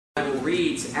The Bible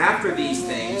reads, "After these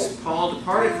things, Paul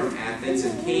departed from Athens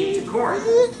and came to Corinth,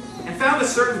 and found a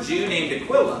certain Jew named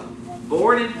Aquila,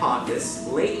 born in Pontus,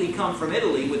 lately come from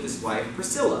Italy with his wife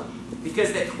Priscilla,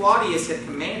 because that Claudius had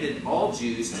commanded all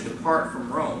Jews to depart from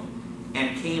Rome,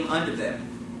 and came unto them.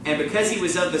 And because he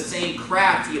was of the same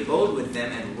craft, he abode with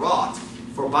them and wrought,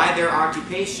 for by their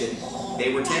occupation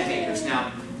they were tent makers."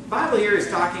 Now, the Bible here is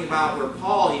talking about where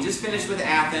Paul, he just finished with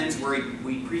Athens, where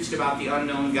we preached about the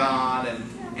unknown God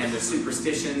and the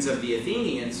superstitions of the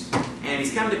Athenians. And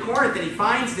he's come to Corinth, and he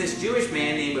finds this Jewish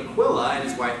man named Aquila and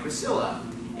his wife Priscilla.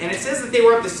 And it says that they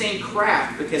were of the same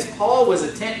craft, because Paul was a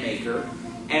tent maker,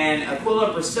 and Aquila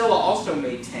and Priscilla also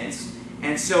made tents.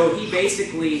 And so he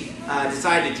basically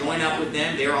decided to join up with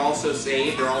them. They're also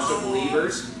saved. They're also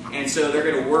believers. And so they're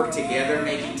going to work together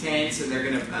making tents, and they're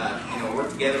going to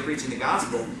work together preaching the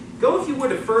gospel. Go, if you would,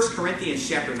 to 1 Corinthians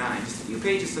chapter 9. Just a few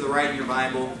pages to the right in your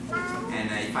Bible. And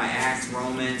you find Acts,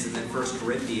 Romans, and then 1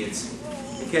 Corinthians.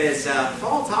 Because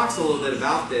Paul talks a little bit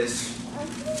about this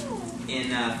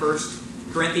in 1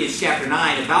 Corinthians chapter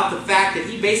 9, about the fact that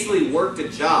he basically worked a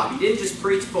job. He didn't just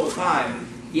preach full-time.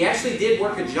 He actually did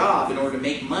work a job in order to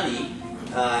make money.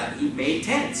 He made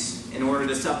tents in order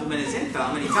to supplement his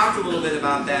income. And he talked a little bit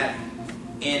about that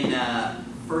in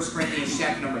 1 Corinthians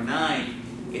chapter number 9.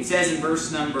 It says in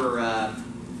verse number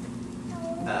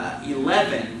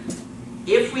 11,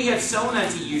 "If we have sown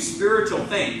unto you spiritual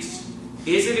things,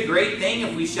 is it a great thing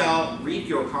if we shall reap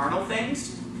your carnal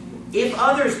things? If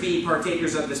others be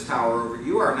partakers of this power over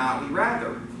you, are not we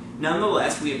rather?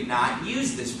 Nonetheless, we have not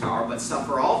used this power, but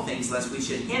suffer all things, lest we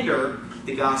should hinder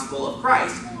the gospel of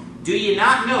Christ. Do ye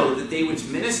not know that they which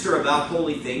minister about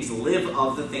holy things live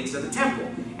of the things of the temple?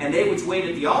 And they which wait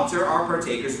at the altar are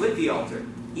partakers with the altar.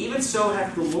 Even so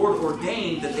hath the Lord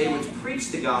ordained that they which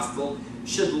preach the gospel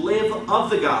should live of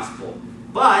the gospel.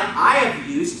 But I have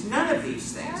used none of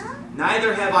these things.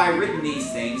 Neither have I written these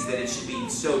things, that it should be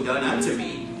so done unto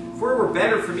me. For it were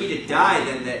better for me to die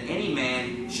than that any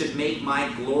man should make my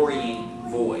glorying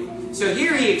void." So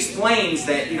here he explains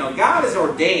that, God has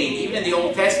ordained, even in the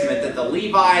Old Testament, that the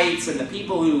Levites and the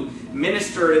people who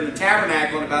ministered in the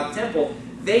tabernacle and about the temple,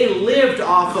 they lived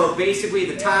off of basically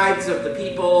the tithes of the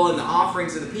people and the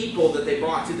offerings of the people that they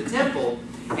brought to the temple.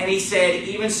 And he said,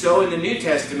 even so in the New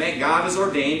Testament, God has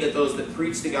ordained that those that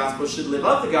preach the gospel should live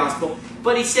of the gospel.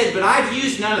 But he said, but I've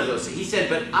used none of those. He said,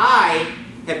 but I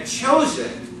have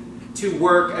chosen to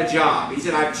work a job. He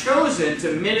said, I've chosen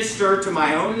to minister to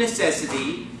my own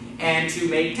necessity and to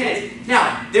make tents.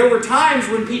 Now, there were times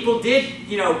when people did,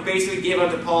 basically give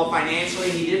unto Paul financially,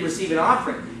 and he did receive an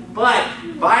offering. But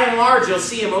by and large, you'll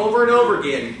see him over and over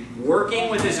again, working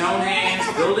with his own hands,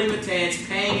 building the tents,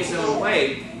 paying his own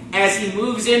way, as he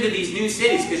moves into these new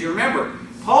cities. Because you remember,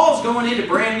 Paul's going into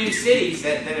brand new cities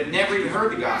that have never even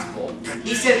heard the gospel.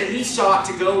 He said that he sought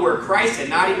to go where Christ had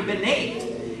not even been named.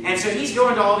 And so he's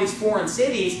going to all these foreign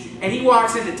cities, and he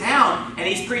walks into town, and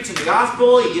he's preaching the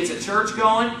gospel, he gets a church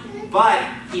going, but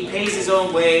he pays his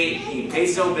own way, he pays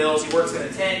his own bills, he works in a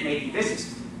tent, making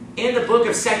business. In the book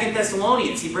of 2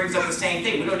 Thessalonians, he brings up the same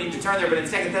thing. We don't need to turn there, but in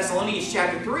 2 Thessalonians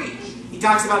chapter 3, he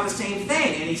talks about the same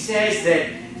thing, and he says that,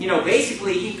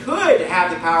 basically he could have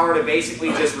the power to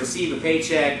basically just receive a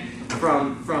paycheck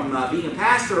from being a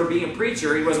pastor or being a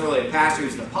preacher. He wasn't really a pastor, he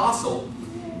was an apostle.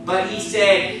 But he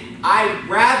said, I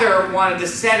rather wanted to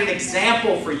set an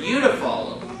example for you to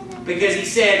follow. Because he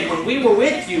said, when we were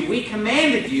with you, we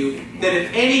commanded you that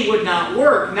if any would not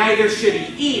work, neither should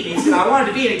he eat. And he said, I wanted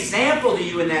to be an example to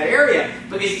you in that area.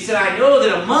 Because he said, I know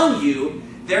that among you,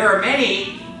 there are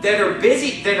many that are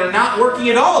busy, that are not working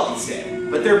at all, he said.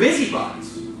 But they're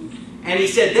busybodies. And he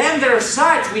said, them that are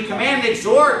such, we command and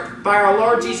exhort by our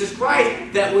Lord Jesus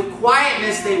Christ, that with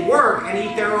quietness they work and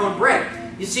eat their own bread.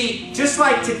 You see, just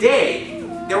like today,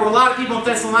 there were a lot of people in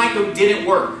Thessalonica who didn't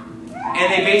work.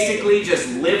 And they basically just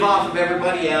live off of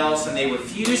everybody else, and they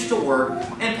refused to work.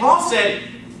 And Paul said,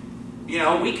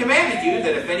 we commanded you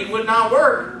that if any would not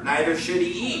work, neither should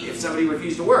he eat if somebody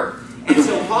refused to work. And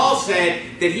so Paul said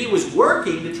that he was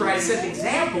working to try to set an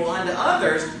example unto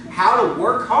others how to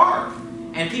work hard.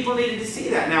 And people needed to see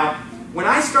that. Now, when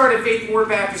I started Faithful Word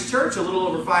Baptist Church a little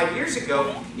over 5 years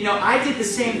ago, I did the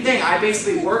same thing. I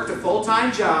basically worked a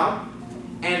full-time job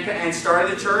and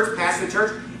started the church, pastored the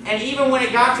church. And even when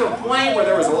it got to a point where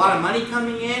there was a lot of money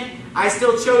coming in, I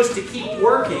still chose to keep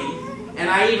working. And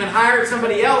I even hired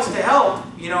somebody else to help,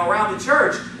 around the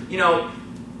church.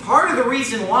 Part of the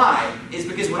reason why is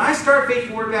because when I started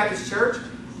Faithful Word Baptist Church,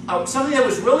 something that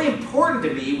was really important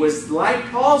to me was,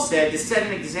 like Paul said, to set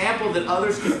an example that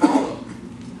others could follow.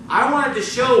 I wanted to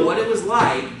show what it was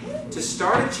like to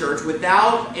start a church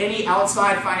without any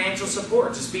outside financial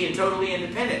support, just being totally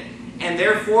independent. And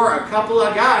therefore, a couple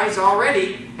of guys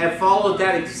already have followed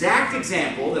that exact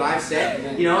example that I've said,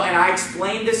 and I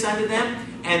explained this unto them,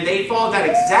 and they followed that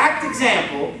exact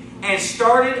example and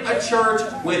started a church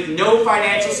with no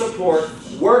financial support,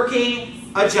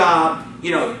 working a job,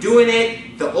 doing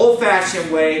it the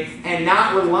old-fashioned way, and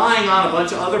not relying on a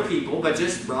bunch of other people, but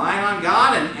just relying on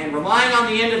God and relying on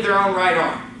the end of their own right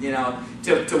arm,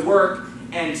 to work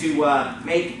and to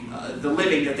make the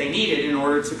living that they needed in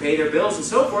order to pay their bills and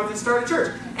so forth and start a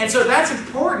church. And so that's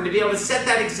important to be able to set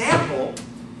that example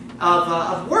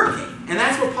of working. And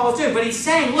that's what Paul's doing. But he's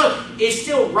saying, look, it's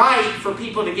still right for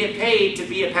people to get paid to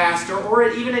be a pastor or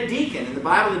even a deacon. In the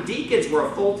Bible, the deacons were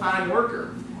a full-time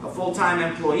worker, a full-time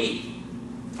employee.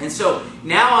 And so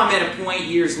now I'm at a point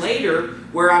years later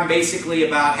where I'm basically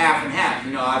about half and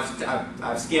half.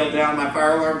 I've scaled down my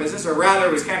fire alarm business, or rather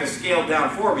it was kind of scaled down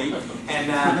for me.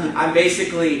 And I'm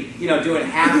basically doing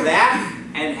half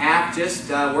that and half just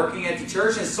working at the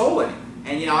church and soul winning.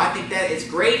 And I think that it's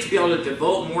great to be able to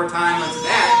devote more time onto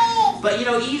that. But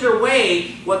either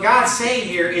way, what God's saying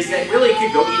here is that really it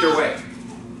could go either way.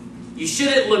 You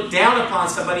shouldn't look down upon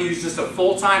somebody who's just a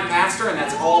full-time pastor and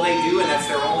that's all they do and that's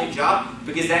their only job,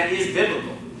 because that is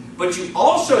biblical. But you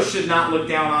also should not look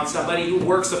down on somebody who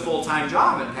works a full-time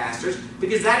job at pastors,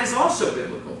 because that is also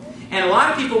biblical. And a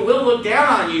lot of people will look down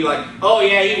on you like, oh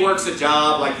yeah, he works a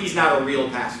job, like he's not a real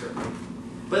pastor.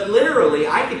 But literally,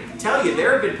 I can tell you,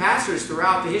 there have been pastors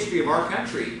throughout the history of our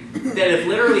country that have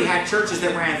literally had churches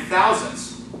that ran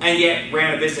thousands and yet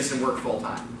ran a business and worked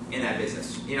full-time in that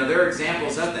business. There are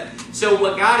examples of that. So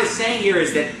what God is saying here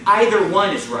is that either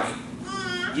one is right.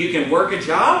 You can work a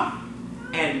job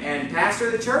and pastor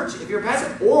the church if you're a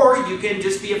pastor, or you can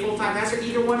just be a full-time pastor.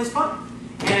 Either one is fine.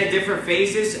 And at different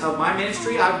phases of my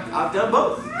ministry, I've done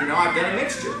both. I've done a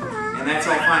mixture. And that's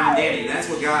all fine and dandy. That's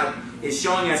what God is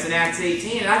showing us in Acts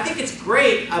 18. And I think it's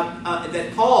great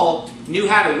that Paul knew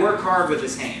how to work hard with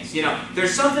his hands.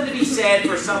 There's something to be said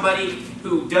for somebody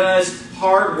who does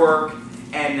hard work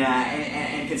and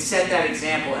can set that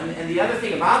example. And the other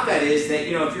thing about that is that,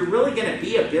 if you're really going to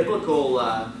be a biblical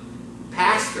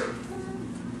pastor,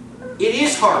 it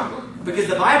is hard work. Because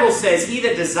the Bible says, he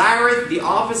that desireth the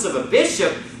office of a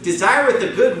bishop desireth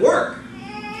a good work.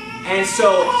 And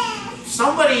so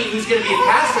somebody who's going to be a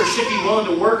pastor should be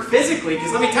willing to work physically.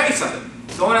 Because let me tell you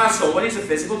something, going out soul winning is a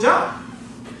physical job.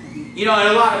 And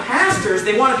a lot of pastors,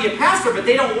 they want to be a pastor, but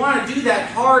they don't want to do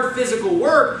that hard physical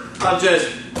work of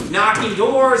just knocking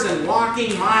doors and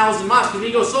walking miles and miles. Because when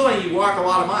you go soul winning, you walk a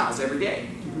lot of miles every day.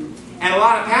 And a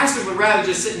lot of pastors would rather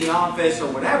just sit in the office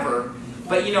or whatever.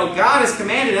 But God has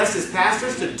commanded us as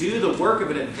pastors to do the work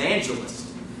of an evangelist.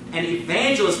 An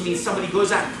evangelist means somebody who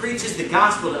goes out and preaches the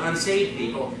gospel to unsaved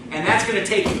people. And that's going to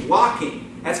take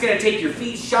walking. That's going to take your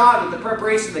feet shod with the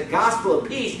preparation of the gospel of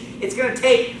peace. It's going to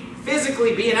take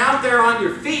physically being out there on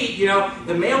your feet.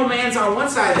 The mailman's on one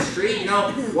side of the street,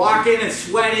 walking and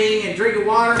sweating and drinking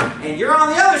water. And you're on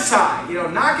the other side,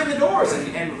 knocking the doors.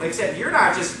 And except you're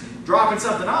not just dropping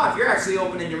something off. You're actually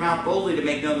opening your mouth boldly to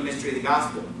make known the mystery of the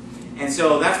gospel. And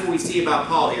so that's what we see about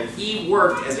Paul here. He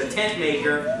worked as a tent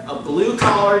maker, a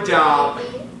blue-collar job,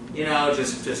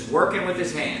 just working with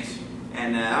his hands.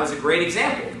 And that was a great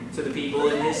example to the people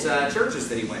in his churches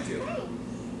that he went to.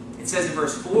 It says in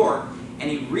verse 4,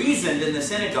 and he reasoned in the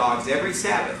synagogues every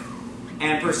Sabbath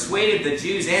and persuaded the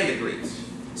Jews and the Greeks.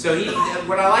 So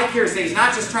what I like here is that he's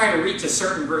not just trying to reach a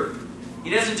certain group. He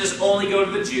doesn't just only go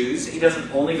to the Jews. He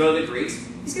doesn't only go to the Greeks.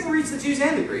 He's going to reach the Jews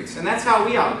and the Greeks. And that's how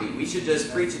we ought to be. We should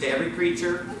just preach it to every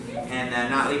creature and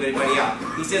not leave anybody out.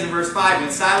 He says in verse 5, when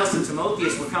Silas and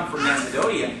Timotheus were come from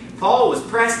Macedonia, Paul was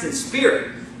pressed in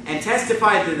spirit and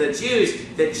testified to the Jews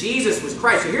that Jesus was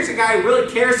Christ. So here's a guy who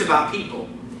really cares about people.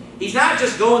 He's not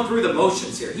just going through the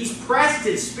motions here. He's pressed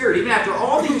in spirit. Even after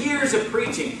all the years of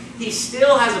preaching, he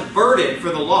still has a burden for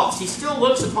the lost. He still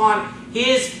looks upon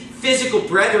his physical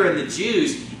brethren, the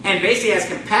Jews, and basically has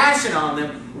compassion on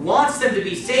them, wants them to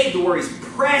be saved, to where he's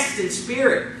pressed in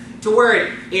spirit, to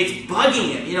where it's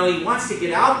bugging him. He wants to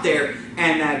get out there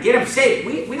and get them saved.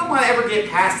 We don't want to ever get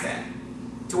past that,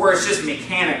 to where it's just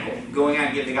mechanical, going out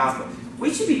and getting the gospel.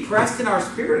 We should be pressed in our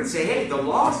spirit and say, hey, the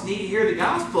lost need to hear the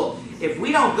gospel. If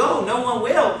we don't go, no one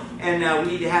will. And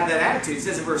we need to have that attitude. It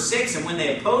says in verse 6, and when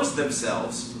they opposed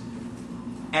themselves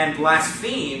and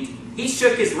blasphemed, he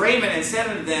shook his raiment and said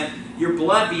unto them, your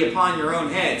blood be upon your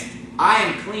own heads. I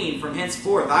am clean. From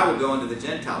henceforth I will go into the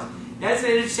Gentiles. Now, isn't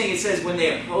it interesting? It says when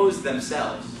they opposed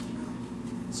themselves.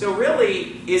 So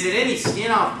really, is it any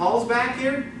skin off Paul's back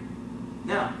here?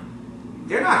 No.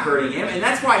 They're not hurting him. And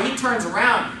that's why he turns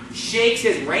around, shakes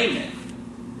his raiment.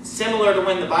 Similar to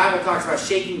when the Bible talks about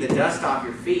shaking the dust off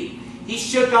your feet. He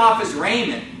shook off his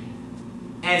raiment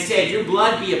and said, your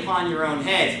blood be upon your own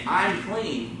heads. I'm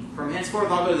clean. From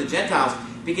henceforth I'll go to the Gentiles.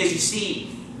 Because you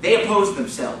see, they oppose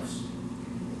themselves.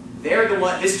 They're the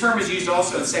one. This term is used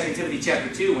also in 2 Timothy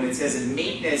chapter 2 when it says, in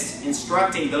meekness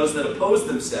instructing those that oppose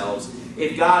themselves,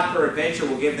 if God peradventure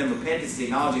will give them repentance,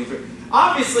 acknowledging the truth.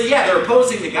 Obviously, yeah, they're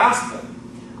opposing the gospel.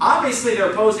 Obviously,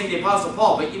 they're opposing the Apostle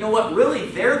Paul. But you know what? Really,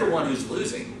 they're the one who's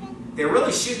losing. They're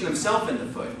really shooting themselves in the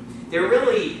foot. They're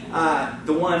really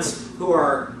the ones who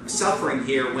are suffering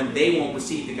here when they won't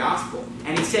receive the gospel.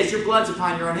 And he says, your blood's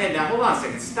upon your own head. Now, hold on a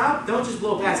second. Stop. Don't just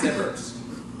blow past that verse.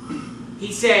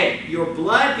 He said, your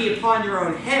blood be upon your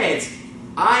own heads.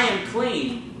 I am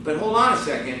clean. But hold on a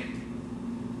second.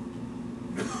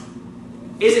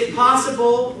 Is it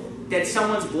possible that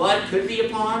someone's blood could be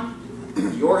upon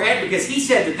your head? Because he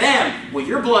said to them, well,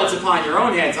 your blood's upon your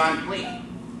own heads. I'm clean.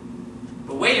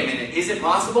 But wait a minute, is it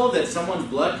possible that someone's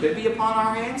blood could be upon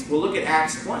our hands? We'll look at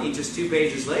Acts 20, just 2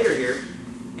 pages later here,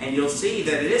 and you'll see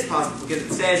that it is possible, because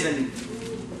it says in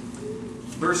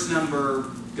verse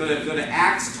number, go to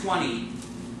Acts 20,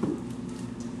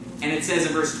 and it says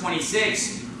in verse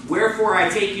 26, wherefore I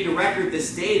take you to record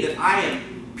this day that I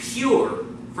am pure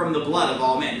from the blood of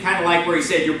all men. Kind of like where he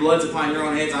said, your blood's upon your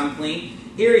own heads, I'm clean.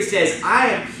 Here he says, I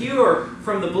am pure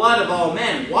from the blood of all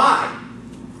men. Why?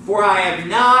 For I have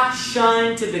not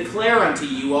shunned to declare unto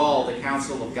you all the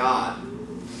counsel of God.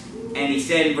 And he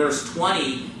said in verse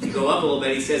 20, to go up a little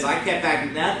bit, he says, I kept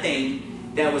back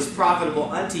nothing that was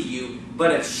profitable unto you,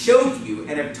 but have showed you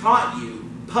and have taught you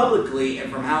publicly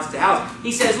and from house to house.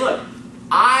 He says, look,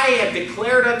 I have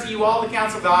declared unto you all the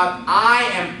counsel of God. I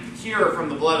am pure from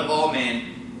the blood of all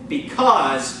men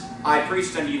because I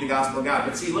preached unto you the gospel of God.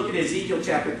 But see, look at Ezekiel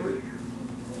chapter 3.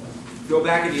 Go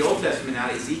back in the Old Testament now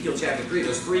to Ezekiel chapter 3.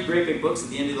 Those 3 great big books at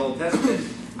the end of the Old Testament.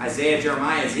 Isaiah,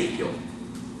 Jeremiah, Ezekiel.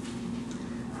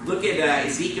 Look at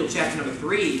Ezekiel chapter number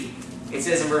 3. It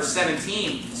says in verse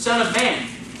 17, Son of man,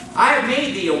 I have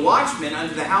made thee a watchman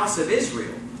unto the house of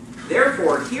Israel.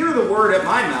 Therefore, hear the word of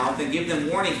my mouth, and give them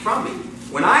warning from me.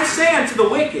 When I say unto the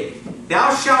wicked,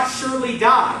 thou shalt surely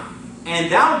die,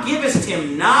 and thou givest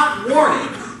him not warning,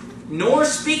 nor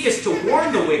speakest to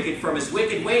warn the wicked from his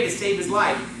wicked way to save his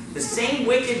life, the same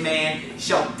wicked man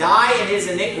shall die in his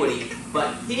iniquity,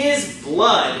 but his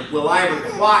blood will I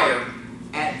require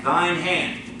at thine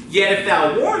hand. Yet if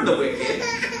thou warn the wicked,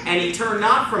 and he turn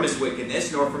not from his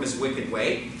wickedness, nor from his wicked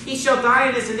way, he shall die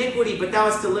in his iniquity, but thou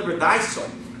hast delivered thy soul.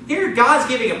 Here God's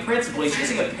giving a principle. He's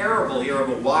using a parable here of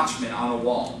a watchman on a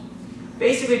wall.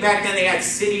 Basically, back then they had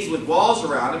cities with walls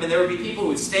around them, and there would be people who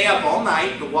would stay up all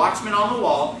night, the watchman on the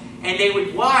wall, and they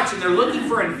would watch, and they're looking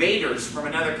for invaders from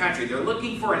another country. They're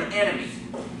looking for an enemy.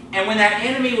 And when that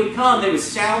enemy would come, they would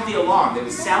sound the alarm. They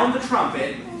would sound the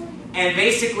trumpet, and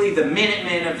basically the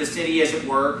Minutemen of the city, as it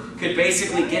were, could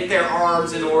basically get their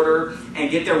arms in order and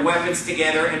get their weapons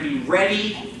together and be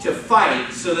ready to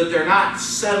fight so that they're not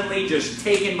suddenly just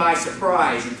taken by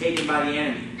surprise and taken by the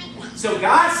enemy. So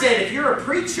God said, if you're a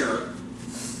preacher,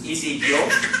 Ezekiel,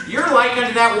 you're like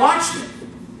unto that watchman.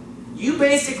 You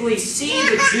basically see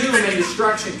the doom and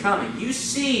destruction coming. You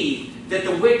see that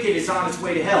the wicked is on its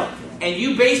way to hell. And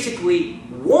you basically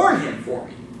warn him for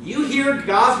me. You hear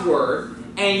God's word,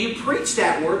 and you preach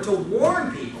that word to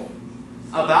warn people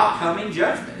about coming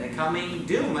judgment and coming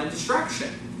doom and destruction.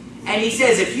 And he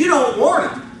says, if you don't warn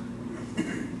them,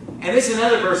 and this is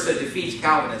another verse that defeats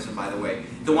Calvinism, by the way.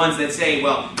 The ones that say,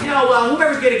 well,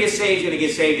 whoever's going to get saved is going to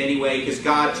get saved anyway because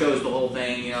God chose the whole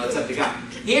thing. It's up to God.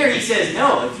 Here he says,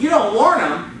 no, if you don't warn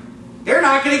them, they're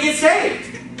not going to get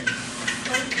saved.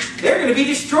 They're going to be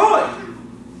destroyed.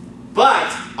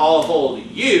 But I'll hold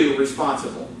you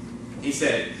responsible. He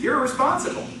said, you're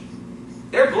responsible.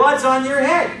 Their blood's on your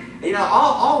head.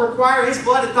 I'll require his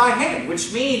blood at thy hand,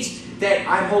 which means that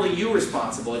I'm holding you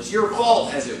responsible. It's your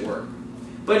fault, as it were.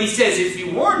 But he says, if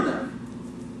you warn them,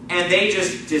 and they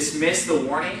just dismiss the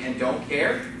warning and don't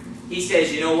care, he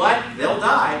says, you know what? They'll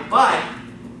die, but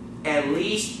at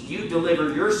least you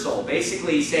delivered your soul.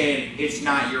 Basically, he's saying, it's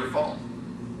not your fault.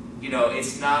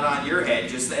 It's not on your head.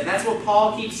 And that's what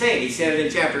Paul keeps saying. He said it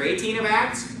in chapter 18 of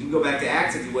Acts. You can go back to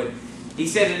Acts if you would. He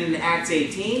said it in Acts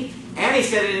 18, and he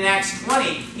said it in Acts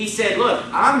 20. He said, look,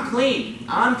 I'm clean.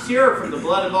 I'm pure from the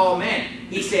blood of all men.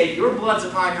 He said, your blood's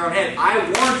upon your own head. I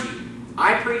warned you.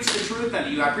 I preached the truth unto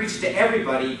you. I preached to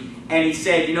everybody. And he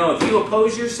said, if you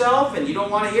oppose yourself and you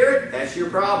don't want to hear it, that's your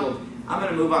problem. I'm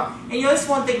going to move on. And that's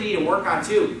one thing we need to work on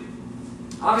too.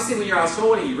 Obviously, when you're out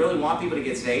soul winning, you really want people to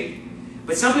get saved.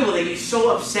 But some people, they get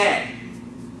so upset,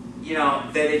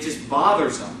 that it just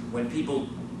bothers them when people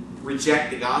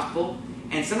reject the gospel.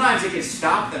 And sometimes it can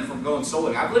stop them from going soul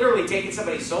winning. I've literally taken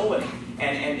somebody soul winning,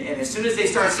 and as soon as they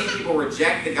start seeing people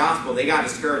reject the gospel, they got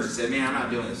discouraged and said, man, I'm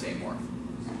not doing this anymore.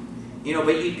 You know,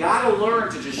 but you got to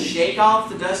learn to just shake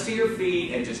off the dust of your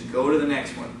feet and just go to the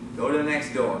next one. Go to the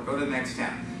next door. Go to the next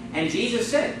town. And Jesus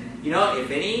said, you know,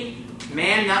 if any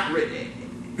man not written,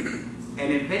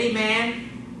 and if any man,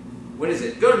 what is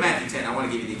it? Go to Matthew 10. I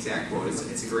want to give you the exact quote.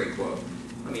 It's a great quote.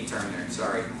 Let me turn there.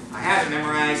 Sorry. I have it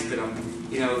memorized, but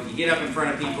you know, you get up in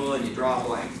front of people and you draw a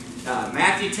blank.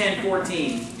 Matthew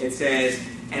 10:14, it says,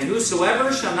 and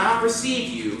whosoever shall not receive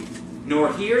you,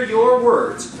 nor hear your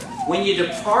words, when you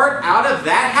depart out of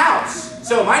that house.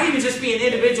 So it might even just be an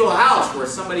individual house where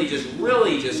somebody just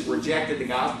really just rejected the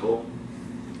gospel.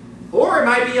 Or it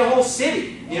might be a whole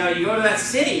city. You know, you go to that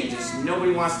city and just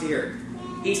nobody wants to hear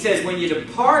it. He says, when you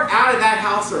depart out of that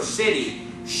house or city,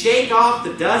 shake off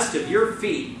the dust of your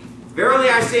feet. Verily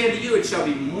I say unto you, it shall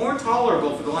be more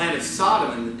tolerable for the land of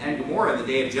Sodom and Gomorrah in the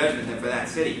day of judgment than for that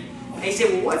city. And he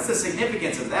said, well, what's the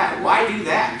significance of that? Why do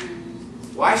that?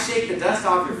 Why shake the dust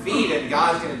off your feet and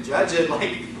God's going to judge it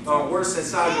like worse than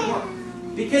Sodom and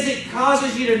Gomorrah? Because it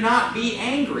causes you to not be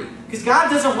angry. Because God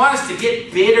doesn't want us to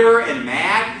get bitter and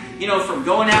mad, you know, from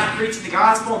going out and preaching the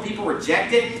gospel and people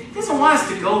reject it. He doesn't want us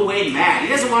to go away mad. He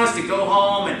doesn't want us to go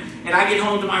home and I get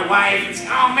home to my wife and say,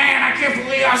 oh man, I can't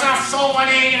believe I was out soul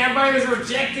winning and everybody was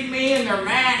rejecting me and they're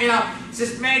mad. You know, it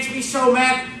just makes me so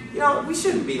mad. You know, we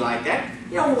shouldn't be like that.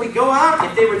 You know, when we go out,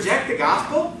 if they reject the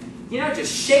gospel, you know,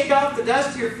 just shake off the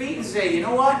dust of your feet and say, you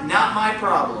know what, not my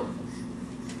problem.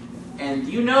 And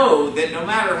you know that no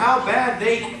matter how bad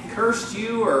they cursed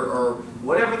you or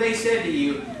whatever they said to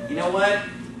you, you know what?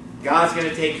 God's going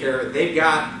to take care of it. They've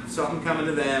got something coming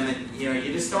to them, and you know,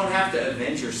 you just don't have to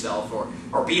avenge yourself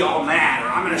or be all mad or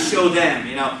I'm going to show them,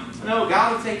 you know. No,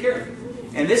 God will take care of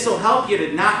it. And this will help you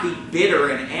to not be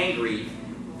bitter and angry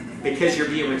because you're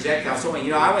being rejected. You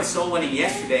know, I went soul winning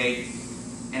yesterday,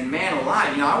 and man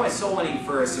alive, you know, I went soul winning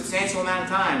for a substantial amount of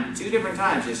time, 2 different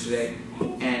times yesterday,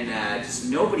 and just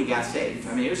nobody got saved.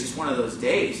 I mean, it was just one of those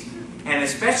days. And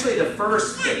especially the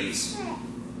first days,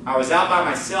 I was out by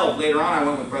myself. Later on, I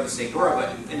went with Brother Segura,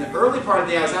 but in the early part of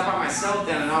the day, I was out by myself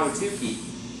down in Ahwatukee.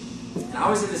 And I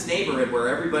was in this neighborhood where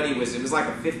everybody was, it was like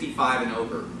a 55 and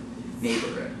over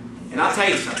neighborhood. And I'll tell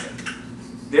you something.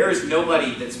 There is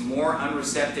nobody that's more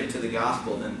unreceptive to the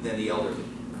gospel than the elderly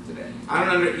today. I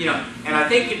don't you know, and I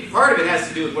think part of it has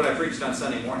to do with what I preached on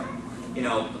Sunday morning. You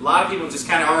know, a lot of people just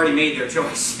kind of already made their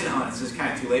choice. You know, it's just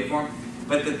kind of too late for them.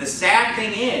 But the sad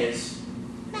thing is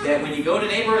that when you go to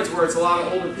neighborhoods where it's a lot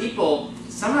of older people,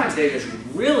 sometimes they just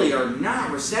really are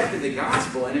not receptive to the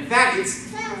gospel. And in fact,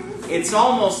 it's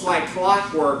almost like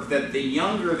clockwork that the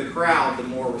younger the crowd, the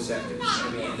more receptive. I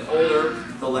mean, the older,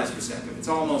 the less receptive. It's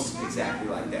almost exactly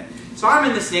like that. So I'm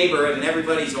in this neighborhood, and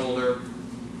everybody's older,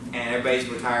 and everybody's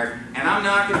retired, and I'm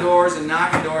knocking doors, and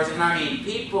I mean,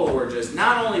 people were just,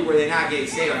 not only were they not getting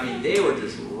saved, I mean, they were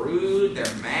just rude,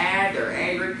 they're mad, they're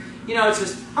angry. You know, it's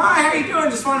just, hi, how you doing?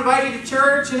 Just want to invite you to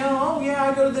church, you know, oh yeah,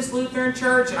 I go to this Lutheran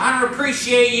church, and I don't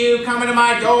appreciate you coming to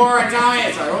my door and telling me.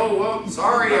 It's like, oh, well,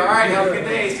 sorry, all right, have a good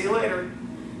day, see you later.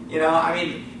 You know, I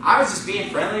mean, I was just being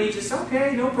friendly, just,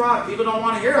 okay, no problem. People don't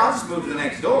want to hear it, I'll just move to the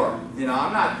next door. You know,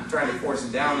 I'm not trying to force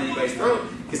it down anybody's throat,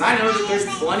 because I know that there's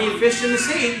plenty of fish in the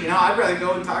sea. You know, I'd rather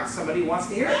go and talk to somebody who wants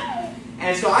to hear it.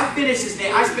 And so I finished this,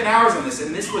 I spent hours on this,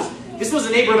 and this was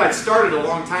a neighborhood I'd started a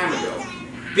long time ago.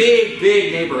 Big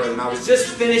neighborhood, and I was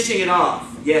just finishing it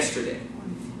off yesterday.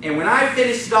 And when I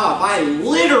finished it off, I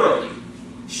literally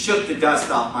shook the dust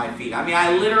off my feet. I mean,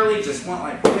 I literally just went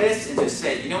like this and just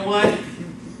said, you know what?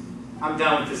 I'm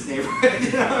done with this neighborhood.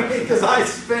 You know what I mean? Because I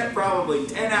spent probably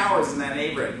 10 hours in that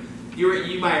neighborhood.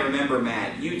 You might remember,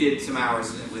 Matt, you did some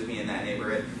hours with me in that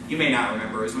neighborhood. You may not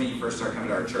remember. It was when you first started coming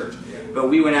to our church. Yeah. But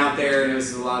we went out there, and it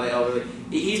was a lot of elderly.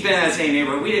 He's been in that same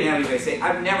neighborhood. We didn't have anybody say.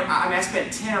 I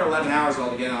spent 10 or 11 hours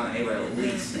altogether on the neighborhood at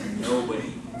least, and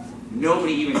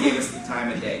nobody even gave us the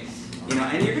time of day. You know,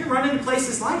 and you're going to run into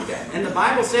places like that. And the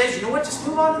Bible says, you know what, just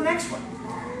move on to the next one.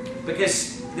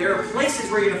 Because there are places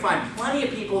where you're going to find plenty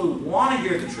of people who want to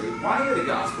hear the truth, want to hear the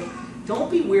gospel.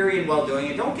 Don't be weary while doing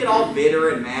it. Don't get all bitter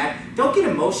and mad. Don't get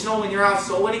emotional when you're out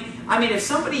soul winning. I mean, if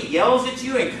somebody yells at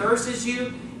you and curses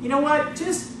you, you know what?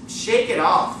 Just shake it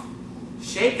off.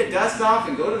 Shake the dust off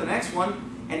and go to the next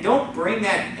one. And don't bring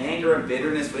that anger and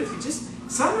bitterness with you.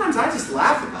 Sometimes I just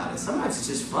laugh about it. Sometimes it's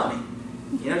just funny.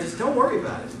 You know, just don't worry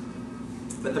about it.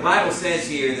 But the Bible says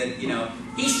here that, you know,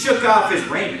 he shook off his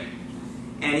raiment.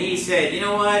 And he said, you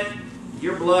know what?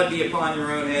 Your blood be upon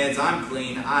your own heads. I'm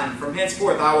clean. From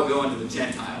henceforth I will go into the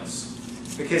Gentiles.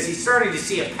 Because he's starting to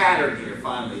see a pattern here,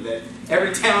 finally, that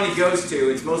every town he goes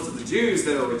to, it's most of the Jews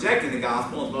that are rejecting the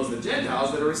gospel and most of the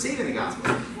Gentiles that are receiving the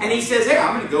gospel. And he says, hey,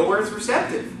 I'm going to go where it's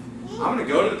receptive. I'm going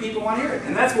to go to the people who want to hear it.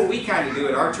 And that's what we kind of do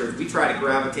at our church. We try to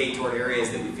gravitate toward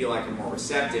areas that we feel like are more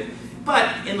receptive.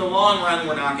 But in the long run,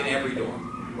 we're knocking every door.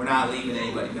 We're not leaving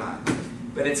anybody behind.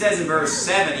 But it says in verse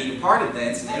 7, he departed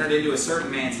thence and entered into a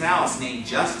certain man's house named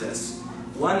Justus,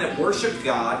 one that worshipped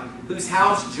God, whose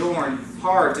house joined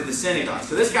hard to the synagogue.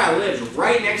 So this guy lives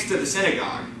right next to the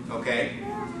synagogue, okay?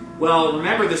 Well,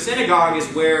 remember, the synagogue is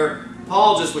where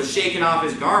Paul just was shaking off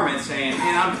his garment saying,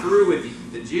 man, I'm through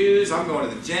with the Jews, I'm going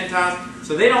to the Gentiles.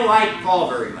 So they don't like Paul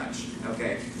very much,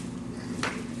 okay?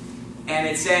 And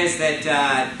it says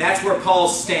that that's where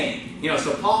Paul's staying. You know,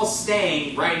 so Paul's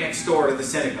staying right next door to the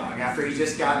synagogue after he's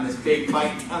just gotten this big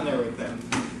fight down there with them.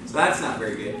 So that's not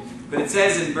very good. But it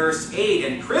says in verse 8,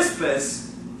 and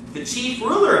Crispus, the chief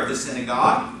ruler of the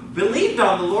synagogue, believed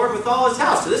on the Lord with all his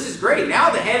house. So this is great.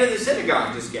 Now the head of the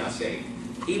synagogue just got saved.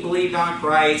 He believed on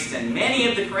Christ, and many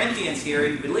of the Corinthians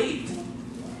hearing believed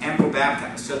and were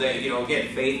baptized. So that, you know,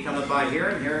 again, faith cometh by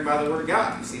hearing, hearing by the word of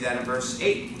God. You see that in verse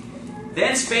 8.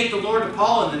 Then spake the Lord to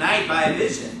Paul in the night by a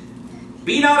vision,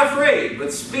 be not afraid,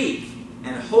 but speak,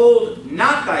 and hold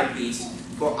not thy peace,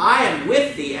 for I am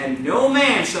with thee, and no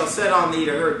man shall set on thee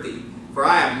to hurt thee. For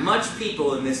I have much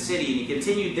people in this city. And he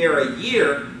continued there a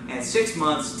year and 6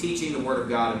 months, teaching the word of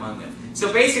God among them.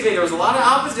 So basically there was a lot of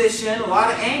opposition, a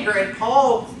lot of anger, and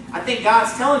Paul, I think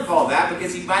God's telling Paul that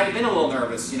because he might have been a little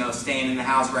nervous, you know, staying in the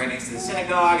house right next to the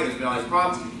synagogue, and there's been all these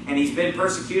problems, and he's been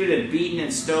persecuted and beaten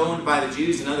and stoned by the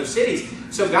Jews in other cities.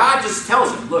 So God just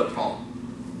tells him, look, Paul,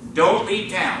 don't leave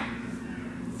town.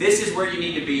 This is where you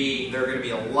need to be. There are going to be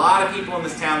a lot of people in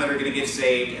this town that are going to get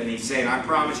saved. And he's saying, I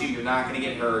promise you, you're not going to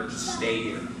get hurt. Just stay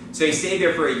here. So he stayed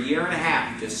there for a year and a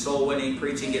half, just soul winning,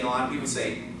 preaching, getting a lot of people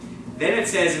saved. Then it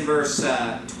says in verse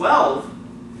 12,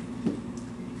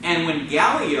 and when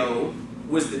Gallio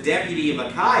was the deputy of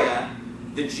Achaia,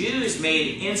 the Jews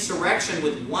made insurrection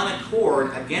with one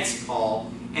accord against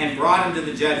Paul and brought him to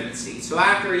the judgment seat. So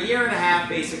after a year and a half,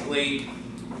 basically,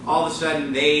 all of a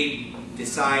sudden they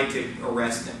decide to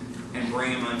arrest him and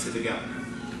bring him unto the governor,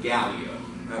 Gallio.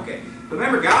 Okay. But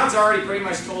remember, God's already pretty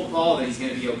much told Paul that he's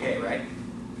going to be okay, right?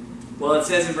 Well, it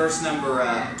says in verse number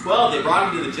 12, they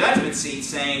brought him to the judgment seat,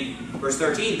 saying, verse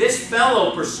 13, this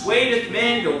fellow persuadeth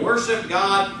men to worship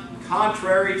God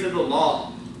contrary to the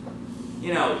law.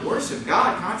 You know, worship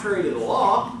God contrary to the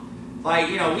law? Like,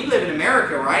 you know, we live in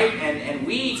America, right? And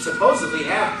we supposedly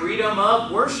have freedom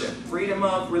of worship, freedom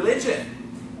of religion.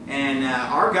 And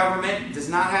our government does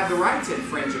not have the right to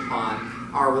infringe upon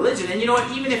our religion. And you know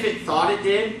what? Even if it thought it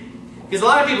did, because a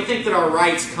lot of people think that our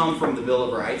rights come from the Bill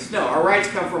of Rights. No, our rights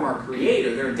come from our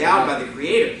Creator. They're endowed by the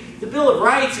Creator. The Bill of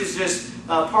Rights is just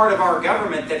part of our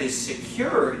government that is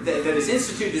secured, that is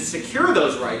instituted to secure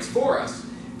those rights for us.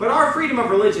 But our freedom of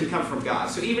religion comes from God.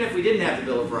 So even if we didn't have the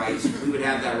Bill of Rights, we would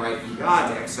have that right from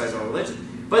God to exercise our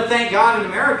religion. But thank God in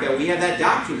America we have that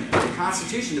document, the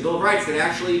Constitution, the Bill of Rights, that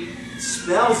actually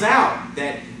spells out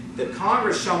that the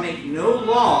Congress shall make no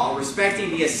law respecting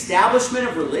the establishment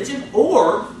of religion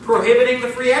or prohibiting the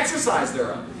free exercise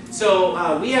thereof.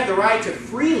 So we have the right to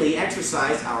freely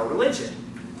exercise our religion.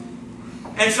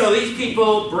 And so these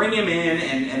people bring him in,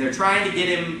 and they're trying to get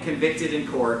him convicted in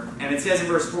court. And it says in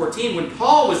verse 14, when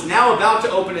Paul was now about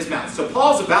to open his mouth. So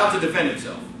Paul's about to defend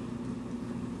himself.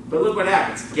 But look what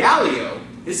happens. Gallio,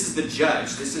 this is the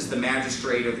judge, this is the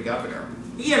magistrate or the governor.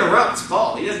 He interrupts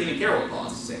Paul. He doesn't even care what Paul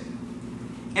has to say.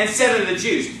 And said unto the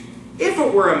Jews, if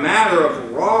it were a matter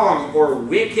of wrong or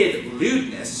wicked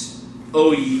lewdness,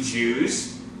 O ye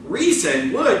Jews,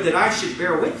 reason would that I should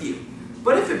bear with you.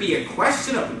 But if it be a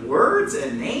question of words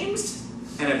and names,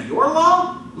 and of your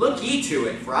law, look ye to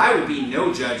it, for I will be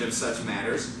no judge of such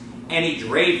matters. And he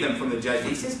drave them from the judgment.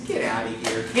 He says, get out of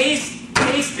here.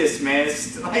 Case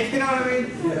dismissed. Like, you know what I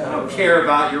mean? Yeah. I don't care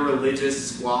about your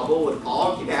religious squabble with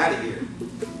Paul. Get out of here.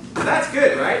 So that's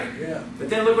good, right? Yeah. But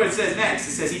then look what it says next.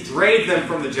 It says he drave them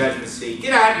from the judgment seat.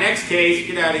 Get out, next case,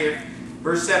 get out of here.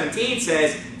 Verse 17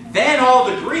 says, then all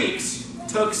the Greeks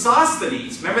took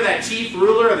Sosthenes. Remember that chief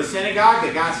ruler of the synagogue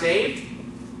that got saved?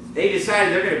 They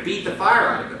decided they're going to beat the fire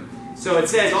out of him. So it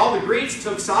says all the Greeks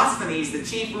took Sosthenes, the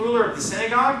chief ruler of the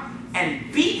synagogue,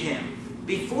 and beat him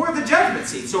before the judgment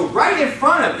seat. So right in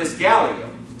front of this Gallio,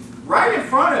 right in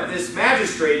front of this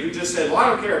magistrate who just said, well, I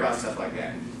don't care about stuff like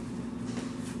that.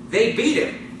 They beat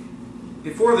him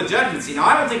before the judgment seat. Now,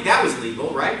 I don't think that was legal,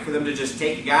 right? For them to just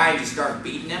take a guy and just start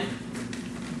beating him.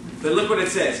 But look what it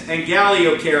says. And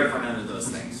Gallio cared for none of those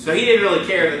things. So he didn't really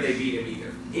care that they beat him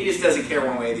either. He just doesn't care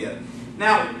one way or the other.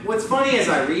 Now, what's funny as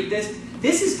I read this,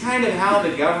 this is kind of how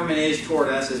the government is toward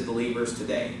us as believers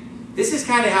today. This is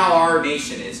kind of how our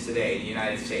nation is today in the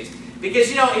United States.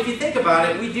 Because, if you think about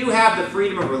it, we do have the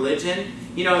freedom of religion.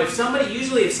 If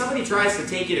somebody tries to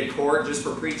take you to court just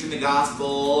for preaching the gospel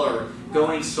or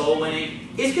going soul winning,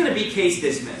 it's going to be case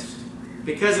dismissed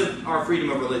because of our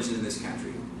freedom of religion in this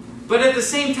country. But at the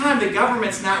same time, the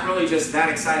government's not really just that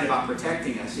excited about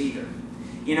protecting us either.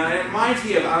 And it reminds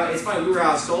me of, it's funny, we were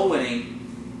out soul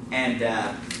winning, and,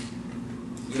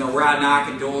 we're out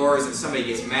knocking doors, and somebody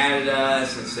gets mad at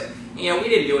us, and say, we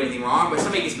didn't do anything wrong, but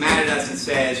somebody gets mad at us and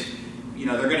says,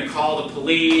 they're going to call the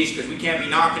police because we can't be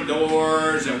knocking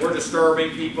doors, and we're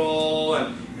disturbing people,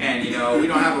 and we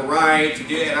don't have a right to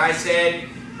do it. And I said,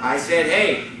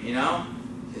 hey,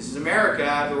 this is America. I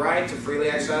have the right to freely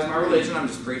exercise my religion. I'm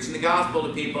just preaching the gospel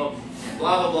to people, and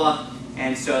blah, blah, blah.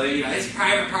 And so, it's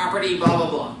private property, blah, blah,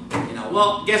 blah.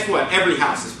 Well, guess what? Every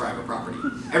house is private property.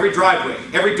 Every driveway,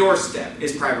 every doorstep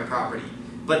is private property.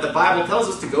 But the Bible tells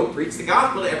us to go preach the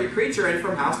gospel to every creature and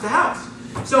from house to house.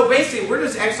 So basically, we're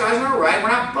just exercising our right.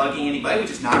 We're not bugging anybody. We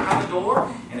just knock on the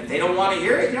door. And if they don't want to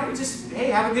hear it, we just, hey,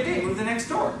 have a good day. Move to the next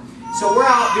door. So we're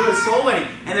out doing soul winning.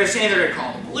 And they're saying they're going to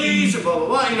call the police or blah, blah,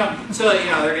 blah. So, they're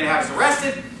going to have us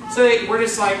arrested. So we're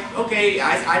just like, okay.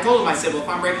 I told them, I said, well, if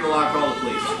I'm breaking the law, call the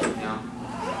police.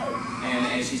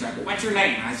 And she's like, well, what's your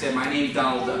name? And I said, my name's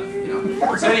Donald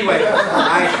Duck. So anyway,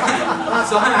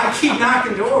 I keep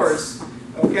knocking doors,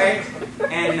 okay?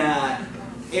 And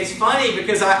it's funny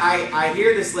because I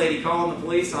hear this lady calling the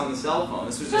police on the cell phone.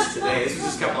 This was just today. This was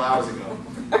just a couple hours ago.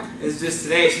 This is just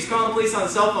today. She's calling the police on the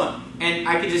cell phone, and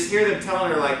I could just hear them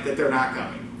telling her like that they're not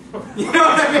coming. You know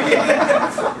what I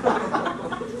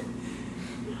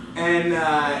mean?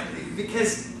 And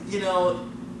because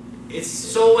it's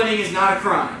soul winning is not a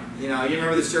crime. You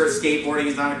remember the shirt, skateboarding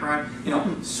is not a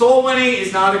crime? Soul winning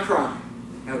is not a crime.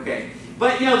 Okay.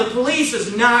 But, the police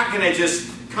is not going to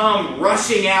just come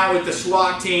rushing out with the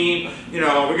SWAT team. We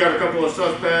got a couple of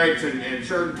suspects in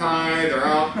shirt and tie. They're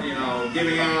out,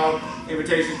 giving out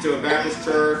invitations to a Baptist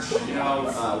church.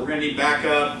 We're going to need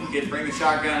backup. Bring the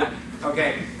shotgun.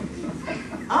 Okay.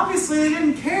 Obviously, they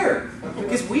didn't care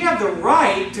because we have the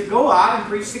right to go out and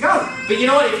preach the gospel. But you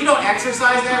know what? If you don't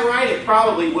exercise that right, it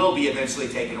probably will be eventually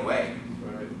taken away.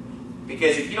 Right.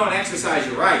 Because if you don't exercise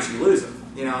your rights, you lose them.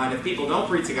 And if people don't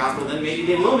preach the gospel, then maybe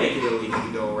they will make it illegal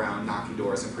to go around knocking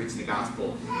doors and preach the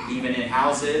gospel, even in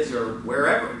houses or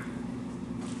wherever.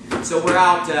 So we're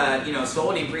out, soul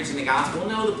winning, preaching the gospel.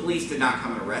 No, the police did not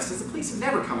come and arrest us. The police have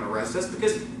never come and arrest us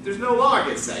because there's no law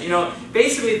against that.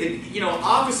 Basically,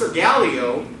 Officer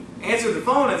Gallio answered the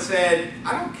phone and said,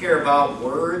 I don't care about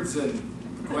words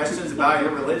and questions about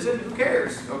your religion. Who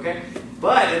cares? Okay?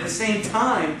 But at the same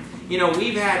time,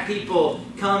 we've had people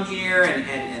come here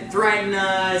and threaten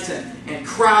us and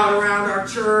crowd around our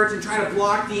church and try to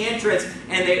block the entrance.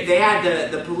 And they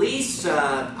had the police,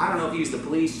 I don't know if he was the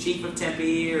police chief of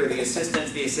Tempe or the assistant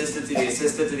to the assistant to the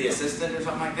assistant to the assistant or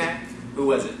something like that. Who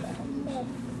was it?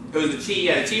 It was the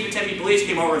chief of Tempe police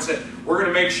came over and said, we're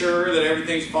going to make sure that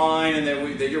everything's fine and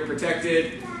that you're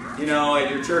protected, at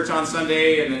your church on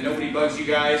Sunday and that nobody bugs you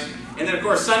guys. And then, of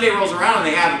course, Sunday rolls around and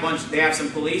they have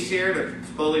some police here to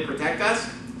supposedly protect us.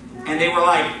 And they were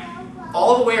like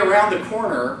all the way around the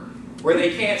corner where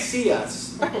they can't see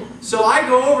us. So I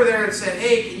go over there and said,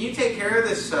 hey, can you take care of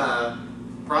this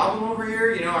problem over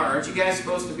here? Aren't you guys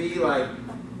supposed to be like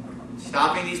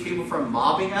stopping these people from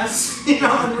mobbing us?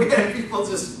 And we had people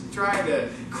just trying to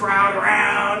crowd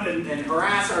around and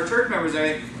harass our church members and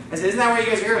everything. I said, isn't that why you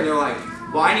guys are here? And they're like,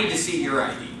 well, I need to see your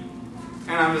ID.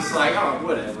 And I'm just like, oh,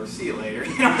 whatever, see you later.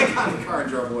 I got in the car and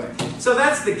drove away. So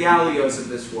that's the Gallios of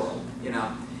this world,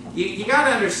 You got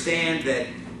to understand that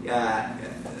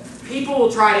people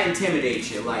will try to intimidate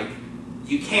you, like,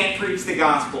 you can't preach the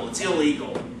gospel, it's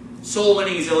illegal. Soul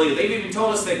winning is illegal. They've even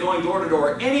told us that going door to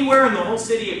door anywhere in the whole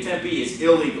city of Tempe is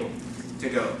illegal to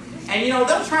go. And,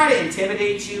 they'll try to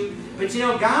intimidate you, but,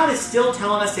 God is still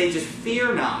telling us, just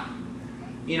fear not.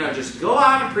 Just go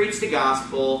out and preach the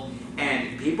gospel.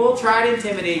 And people try to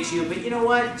intimidate you, but you know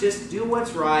what? Just do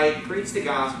what's right, preach the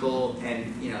gospel,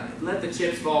 and let the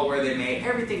chips fall where they may.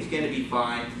 Everything's going to be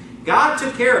fine. God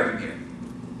took care of him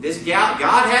here.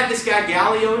 God had this guy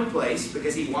Gallio in place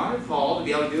because he wanted Paul to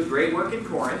be able to do a great work in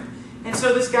Corinth. And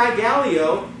so this guy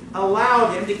Gallio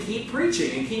allowed him to keep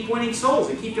preaching and keep winning souls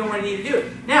and keep doing what he needed to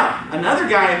do. Now, another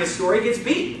guy in the story gets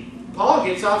beaten. Paul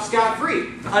gets off scot-free.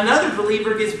 Another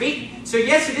believer gets beaten. So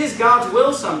yes, it is God's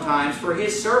will sometimes for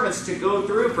his servants to go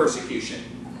through persecution.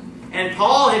 And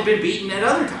Paul had been beaten at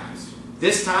other times.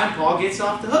 This time, Paul gets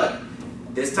off the hook.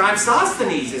 This time,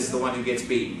 Sosthenes is the one who gets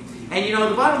beaten. And you know,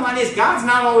 the bottom line is God's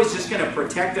not always just going to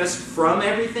protect us from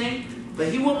everything, but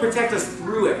He will protect us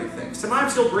through everything.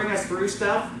 Sometimes He'll bring us through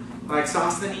stuff, like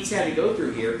Sosthenes had to go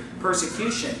through here,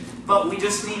 persecution. But we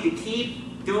just need to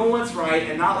keep doing what's right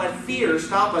and not let fear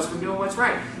stop us from doing what's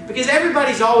right. Because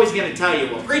everybody's always going to tell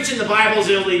you, well, preaching the Bible's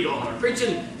illegal, or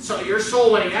preaching your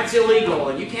soul winning, that's illegal,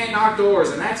 and you can't knock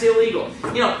doors, and that's illegal.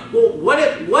 You know, well,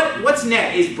 what's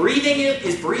next? Is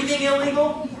breathing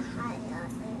illegal?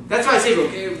 That's why I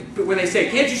say, when they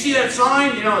say, can't you see that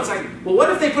sign? You know, it's like, well, what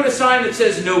if they put a sign that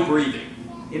says no breathing?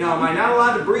 You know, am I not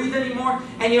allowed to breathe anymore?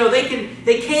 And you know,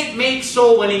 they can't make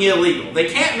soul winning illegal. They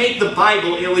can't make the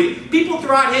Bible illegal. People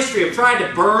throughout history have tried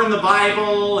to burn the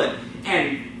Bible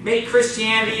and make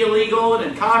Christianity illegal,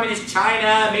 and in communist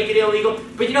China make it illegal.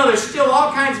 But you know, there's still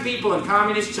all kinds of people in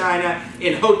communist China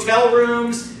in hotel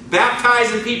rooms,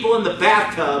 baptizing people in the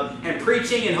bathtub and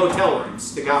preaching in hotel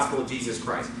rooms the gospel of Jesus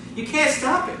Christ. You can't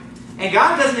stop it. And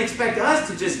God doesn't expect us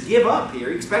to just give up here.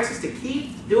 He expects us to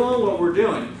keep doing what we're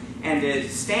doing and to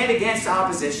stand against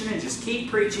opposition and just keep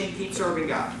preaching, keep serving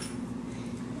God.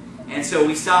 And so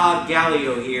we saw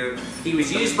Gallio here. He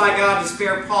was used by God to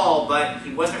spare Paul, but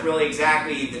he wasn't really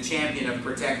exactly the champion of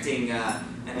protecting an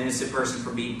innocent person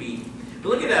from being beaten. But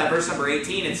look at verse number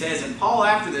 18. It says, and Paul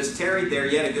after this tarried there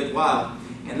yet a good while,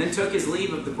 and then took his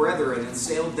leave of the brethren, and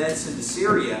sailed thence into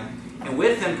Syria, and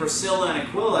with him Priscilla and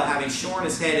Aquila, having shorn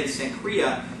his head in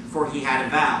Cenchrea, for he had a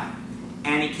vow.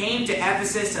 And he came to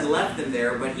Ephesus and left them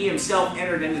there, but he himself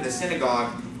entered into the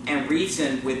synagogue and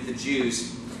reasoned with the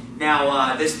Jews.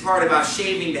 Now, this part about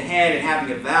shaving the head and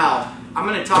having a vow, I'm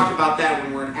going to talk about that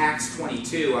when we're in Acts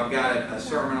 22. I've got a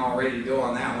sermon all ready to go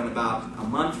on that one about a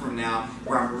month from now,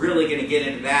 where I'm really going to get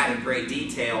into that in great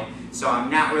detail. So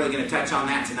I'm not really going to touch on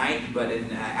that tonight, but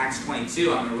in Acts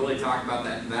 22, I'm going to really talk about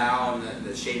that vow and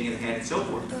the shaving of the head and so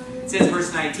forth. It says,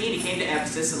 verse 19, he came to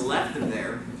Ephesus and left them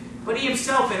there, but he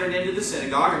himself entered into the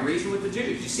synagogue and reasoned with the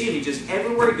Jews. You see him, he just,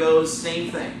 everywhere he goes,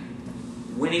 same thing.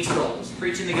 Winning souls,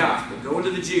 preaching the gospel, going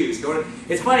to the Jews.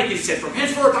 It's funny because he said, from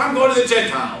henceforth I'm going to the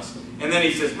Gentiles. And then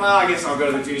he says, well, I guess I'll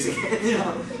go to the Jews again. You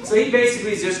know? So he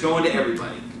basically is just going to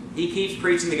everybody. He keeps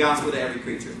preaching the gospel to every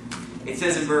creature. It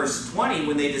says in verse 20,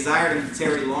 when they desired him to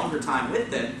tarry longer time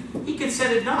with them, he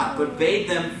consented not, but bade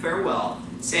them farewell,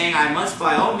 saying, I must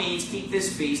by all means keep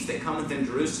this feast that cometh in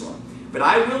Jerusalem. But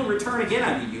I will return again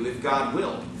unto you, if God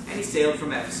will. And he sailed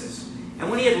from Ephesus. And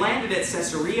when he had landed at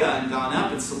Caesarea and gone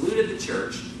up and saluted the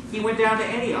church, he went down to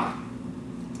Antioch.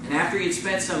 And after he had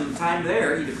spent some time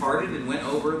there, he departed and went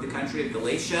over the country of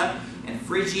Galatia and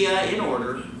Phrygia in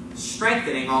order,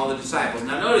 strengthening all the disciples.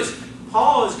 Now notice,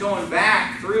 Paul is going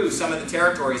back through some of the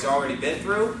territory he's already been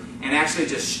through, and actually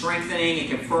just strengthening and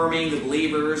confirming the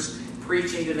believers,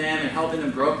 preaching to them and helping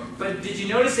them grow. But did you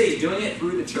notice that he's doing it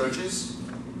through the churches?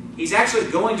 He's actually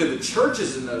going to the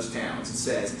churches in those towns, it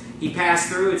says. He passed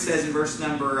through, it says in verse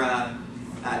number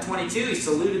 22, he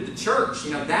saluted the church.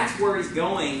 You know, that's where he's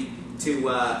going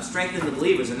to strengthen the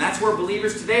believers. And that's where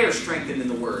believers today are strengthened in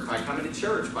the Word, by coming to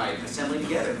church, by assembling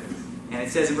together. And it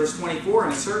says in verse 24,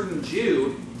 and a certain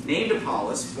Jew named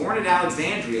Apollos, born at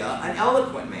Alexandria, an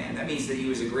eloquent man. That means that he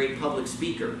was a great public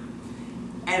speaker.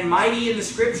 And mighty in the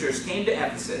Scriptures, came to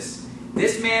Ephesus.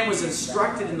 This man was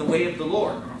instructed in the way of the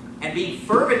Lord. And being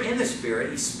fervent in the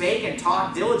Spirit, he spake and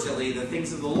taught diligently the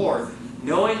things of the Lord,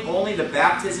 knowing only the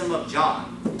baptism of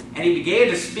John. And he began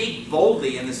to speak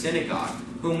boldly in the synagogue,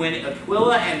 whom when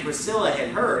Aquila and Priscilla had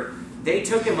heard, they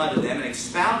took him unto them and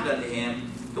expounded unto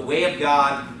him the way of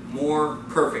God more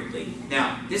perfectly.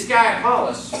 Now, this guy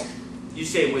Apollos, you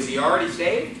say, was he already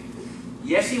saved?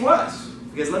 Yes, he was.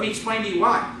 Because let me explain to you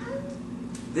why.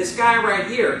 This guy right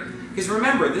here, because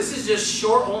remember, this is just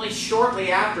only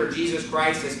shortly after Jesus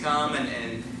Christ has come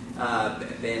and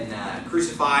been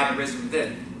crucified and risen from the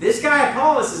dead. This guy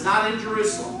Apollos is not in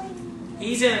Jerusalem.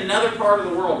 He's in another part of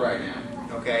the world right now.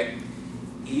 Okay?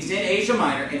 He's in Asia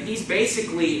Minor, and he's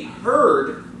basically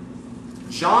heard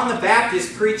John the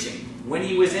Baptist preaching when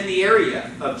he was in the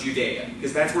area of Judea,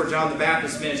 because that's where John the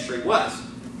Baptist's ministry was.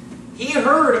 He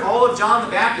heard all of John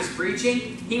the Baptist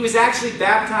preaching. He was actually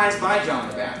baptized by John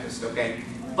the Baptist, okay?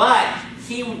 But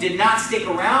he did not stick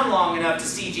around long enough to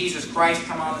see Jesus Christ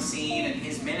come on the scene and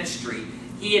his ministry.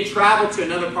 He had traveled to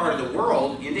another part of the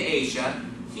world, into Asia.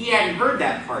 He hadn't heard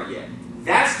that part yet.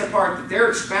 That's the part that they're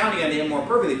expounding on him more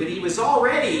perfectly. But he was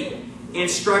already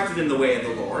instructed in the way of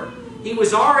the Lord. He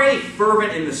was already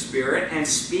fervent in the Spirit and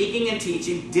speaking and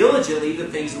teaching diligently the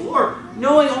things of the Lord,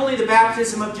 knowing only the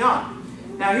baptism of John.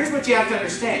 Now here's what you have to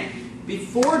understand.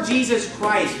 Before Jesus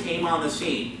Christ came on the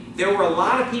scene, there were a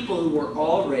lot of people who were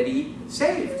already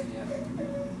saved.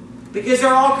 Because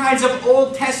there are all kinds of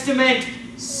Old Testament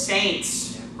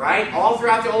saints, right? All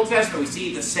throughout the Old Testament, we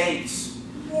see the saints,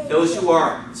 those who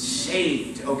are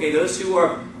saved, okay, those who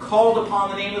are called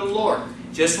upon the name of the Lord.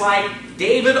 Just like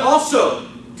David also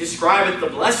describeth the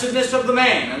blessedness of the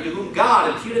man unto whom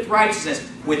God imputeth righteousness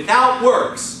without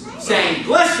works, saying,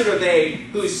 blessed are they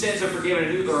whose sins are forgiven,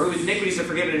 or whose iniquities are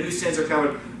forgiven, and whose sins are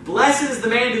covered. Blessed is the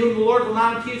man to whom the Lord will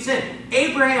not impute sin.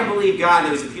 Abraham believed God, and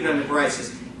it was imputed unto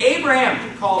righteousness.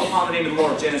 Abraham called upon the name of the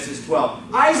Lord, Genesis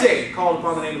 12. Isaac called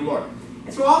upon the name of the Lord.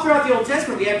 And so all throughout the Old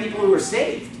Testament, we have people who were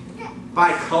saved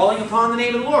by calling upon the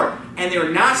name of the Lord. And they were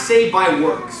not saved by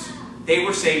works. They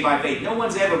were saved by faith. No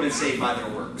one's ever been saved by their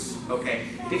works. Okay?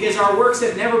 Because our works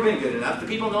have never been good enough. The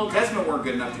people in the Old Testament weren't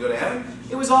good enough to go to heaven.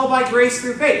 It was all by grace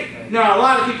through faith. Now, a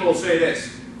lot of people will say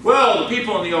this. Well, the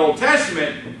people in the Old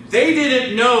Testament, they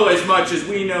didn't know as much as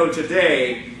we know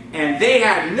today. And they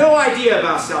had no idea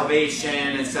about salvation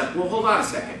and stuff. Well, hold on a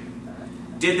second.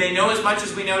 Did they know as much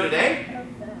as we know today?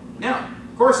 No,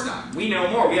 of course not. We know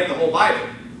more. We have the whole Bible.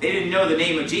 They didn't know the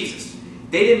name of Jesus.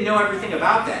 They didn't know everything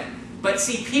about that. But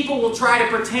see, people will try to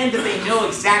pretend that they know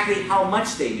exactly how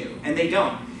much they knew, and they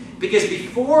don't. Because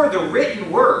before the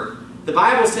written word, the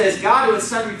Bible says, God who at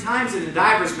sundry times and in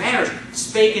divers manners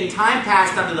spake in time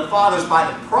past unto the fathers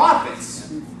by the prophets,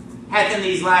 hath in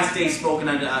these last days spoken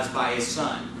unto us by his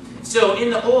Son. So in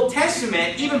the Old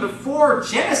Testament, even before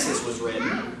Genesis was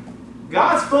written,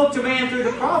 God spoke to man through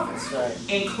the prophets,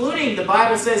 including, the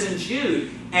Bible says in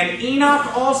Jude, and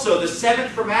Enoch also, the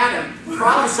seventh from Adam,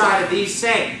 prophesied of these,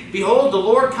 saying, behold, the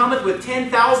Lord cometh with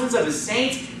 10,000s of his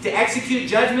saints to execute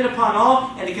judgment upon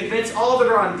all, and to convince all that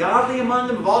are ungodly among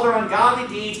them of all their ungodly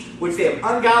deeds, which they have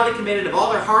ungodly committed, of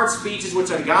all their hard speeches, which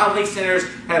ungodly sinners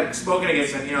have spoken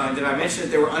against them. You know, and did I mention that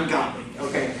they were ungodly?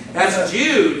 Okay, that's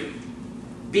Jude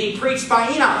being preached by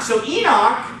Enoch. So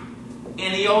Enoch,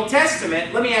 in the Old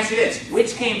Testament, let me ask you this.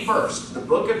 Which came first, the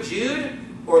book of Jude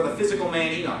or the physical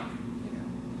man Enoch?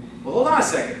 Well, hold on a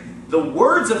second. The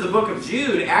words of the book of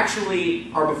Jude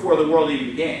actually are before the world even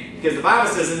began. Because the Bible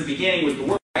says in the beginning was the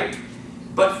Word, right?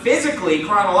 But physically,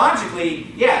 chronologically,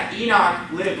 yeah,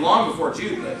 Enoch lived long before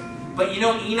Jude lived. But you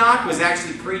know, Enoch was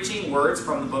actually preaching words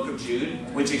from the book of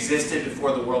Jude, which existed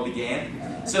before the world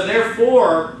began. So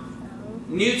therefore,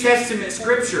 New Testament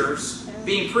scriptures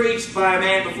being preached by a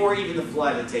man before even the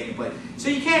flood had taken place. So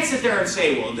you can't sit there and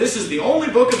say, well, this is the only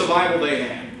book of the Bible they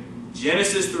had.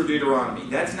 Genesis through Deuteronomy.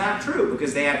 That's not true,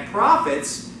 because they had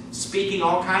prophets speaking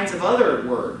all kinds of other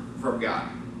word from God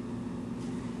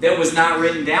that was not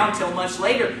written down till much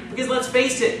later. Because let's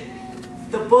face it,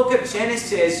 the book of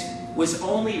Genesis was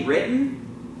only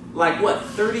written like what,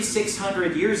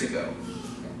 3,600 years ago,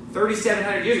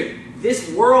 3,700 years ago. This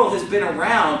world has been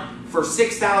around for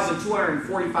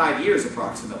 6,245 years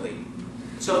approximately.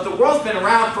 So if the world's been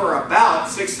around for about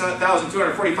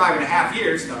 6,245 and a half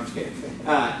years, no, I'm just kidding.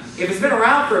 If it's been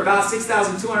around for about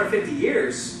 6,250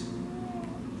 years,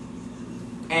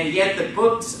 and yet the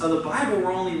books of the Bible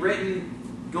were only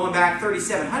written going back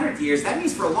 3,700 years, that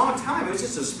means for a long time it was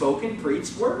just a spoken,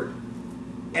 preached word.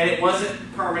 And it wasn't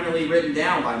permanently written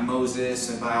down by Moses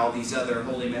and by all these other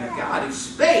holy men of God who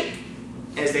spake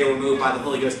as they were moved by the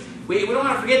Holy Ghost. We don't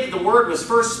want to forget that the word was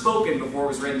first spoken before it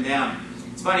was written down.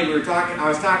 It's funny, I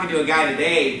was talking to a guy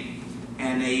today,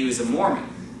 and he was a Mormon.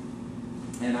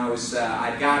 And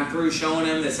I'd gone through showing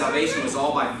him that salvation was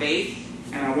all by faith,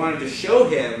 and I wanted to show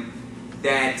him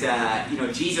that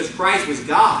Jesus Christ was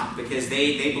God, because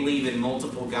they believe in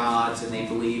multiple gods, and they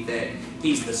believe that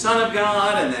He's the Son of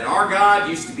God, and that our God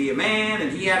used to be a man,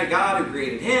 and He had a God who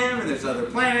created Him, and there's other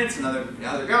planets and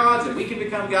other gods, and we can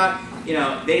become God. You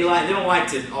know, they don't like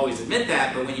to always admit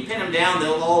that, but when you pin them down,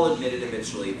 they'll all admit it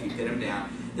eventually if you pin them down,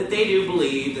 that they do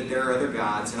believe that there are other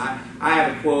gods. And I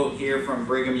have a quote here from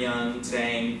Brigham Young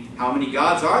saying, how many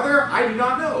gods are there? I do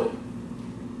not know.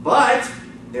 But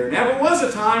there never was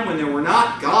a time when there were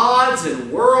not gods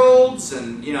and worlds,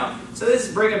 and, so this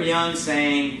is Brigham Young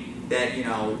saying that,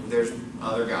 there's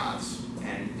other gods.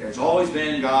 And there's always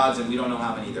been gods, and we don't know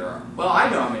how many there are. Well, I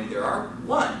know how many there are.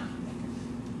 One.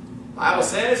 The Bible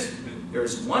says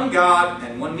there's one God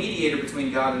and one mediator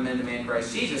between God and men, the man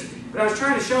Christ Jesus. But I was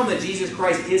trying to show him that Jesus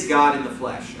Christ is God in the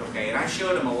flesh, okay? And I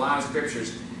showed him a lot of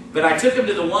scriptures. But I took him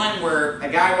to the one where a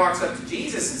guy walks up to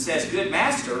Jesus and says, good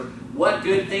master, what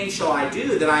good thing shall I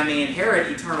do that I may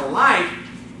inherit eternal life?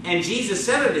 And Jesus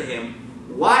said unto him,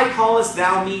 why callest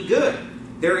thou me good?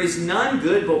 There is none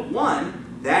good but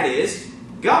one, that is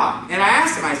God. And I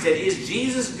asked him, I said, is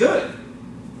Jesus good?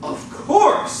 Of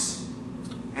course.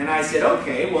 And I said,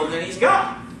 okay, well then He's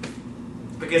God.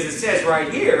 Because it says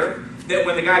right here that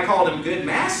when the guy called Him good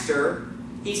master,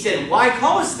 he said, why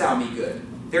callest thou me good?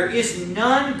 There is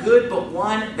none good but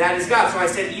one, that is God. So I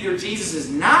said, either Jesus is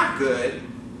not good,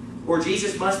 or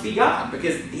Jesus must be God,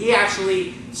 because he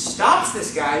actually stops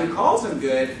this guy who calls him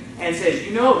good and says,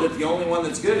 you know that the only one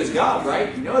that's good is God,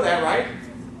 right? You know that, right?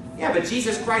 Yeah, but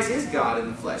Jesus Christ is God in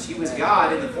the flesh. He was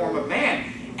God in the form of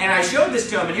man. And I showed this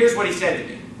to him, and here's what he said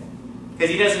to me. Because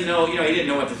he doesn't know, he didn't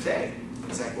know what to say.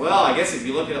 He's like, well, I guess if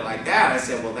you look at it like that, I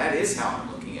said, well, that is how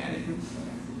I'm looking at it.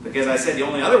 Because I said the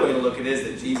only other way to look at it is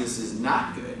that Jesus is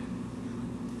not good.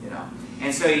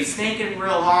 And so he's thinking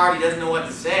real hard, he doesn't know what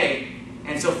to say.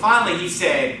 And so finally he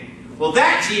said, well,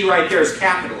 that G right there is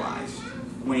capitalized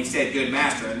when he said good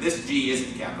master, and this G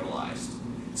isn't capitalized.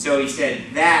 So he said,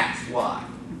 that's why.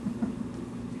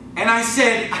 And I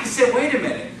said, wait a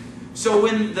minute. So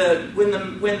when the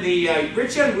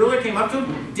rich young ruler came up to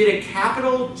him, did a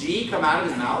capital G come out of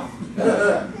his mouth?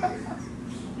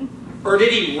 Or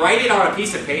did he write it on a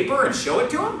piece of paper and show it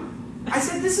to him? I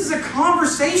said, this is a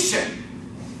conversation.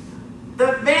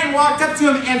 The man walked up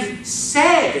to him and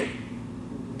said,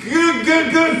 good,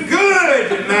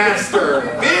 master.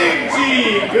 Big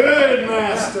G, good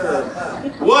master.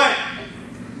 What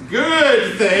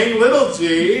good thing, little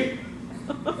g,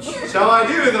 shall I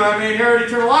do that I may inherit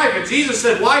eternal life? And Jesus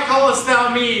said, why callest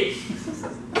thou me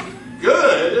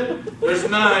good? There's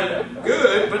none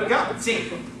good but God.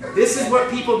 See, this is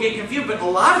what people get confused, but a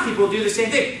lot of people do the same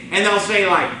thing. And they'll say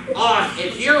like, oh,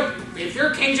 if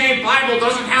your King James Bible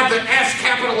doesn't have the S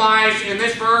capitalized in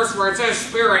this verse where it says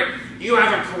Spirit, you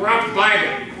have a corrupt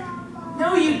Bible.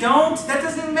 No, you don't. That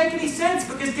doesn't even make any sense,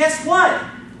 because guess what?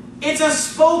 It's a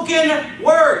spoken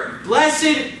word.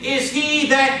 Blessed is he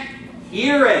that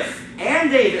heareth,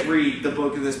 and they that read the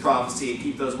book of this prophecy and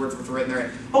keep those words which are written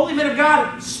therein. Holy men of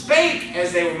God spake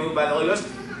as they were moved by the Holy Ghost.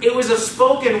 It was a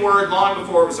spoken word long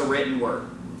before it was a written word.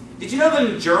 Did you know that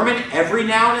in German every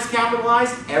noun is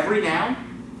capitalized? Every noun?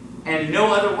 And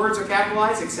no other words are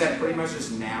capitalized except pretty much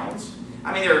just nouns.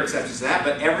 I mean, there are exceptions to that,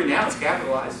 but every noun is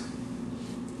capitalized.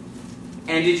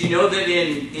 And did you know that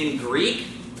in Greek,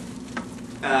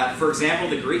 for example,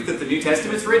 the Greek that the New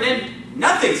Testament's written in,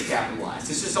 nothing's capitalized.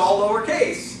 It's just all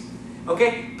lowercase.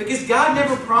 Okay? Because God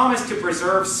never promised to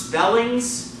preserve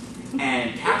spellings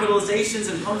and capitalizations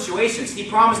and punctuations. He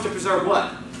promised to preserve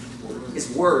what?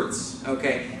 His words.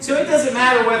 Okay? So it doesn't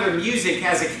matter whether music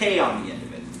has a K on the end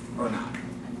of it or not.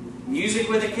 Music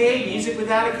with a K, music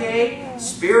without a K,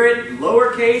 spirit,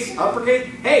 lowercase, uppercase.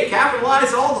 Hey,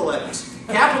 capitalize all the letters.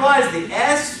 Capitalize the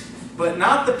S, but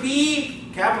not the P.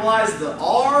 Capitalize the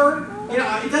R.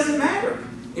 It doesn't matter.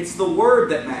 It's the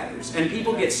word that matters. And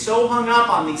people get so hung up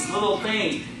on these little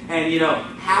things and,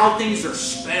 how things are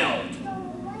spelled.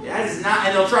 That is not,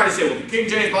 and they'll try to say, well, the King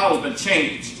James Bible's been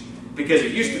changed because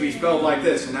it used to be spelled like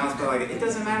this and now it's spelled like it. It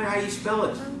doesn't matter how you spell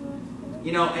it.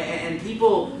 And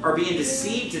people are being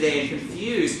deceived today and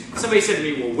confused. Somebody said to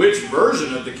me, well, which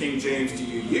version of the King James do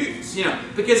you use?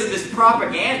 Because of this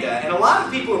propaganda. And a lot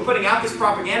of people who are putting out this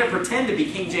propaganda pretend to be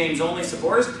King James only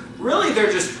supporters. Really,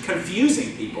 they're just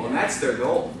confusing people, and that's their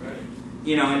goal.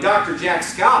 And Dr. Jack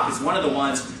Scott is one of the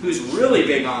ones who's really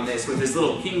big on this with his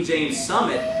little King James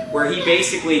Summit, where he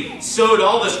basically sowed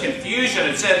all this confusion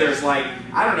and said there's like,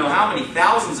 I don't know how many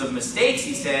thousands of mistakes,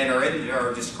 he said,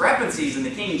 or discrepancies in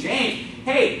the King James.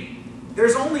 Hey,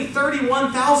 there's only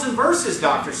 31,000 verses,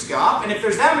 Dr. Scott, and if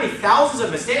there's that many thousands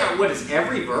of mistakes, what is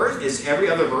every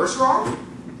other verse wrong?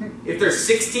 If there's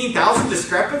 16,000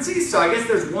 discrepancies, so I guess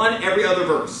there's one every other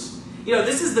verse.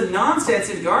 This is the nonsense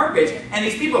and garbage, and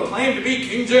these people claim to be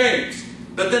King James,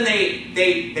 but then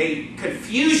they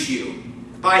confuse you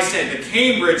by saying the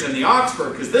Cambridge and the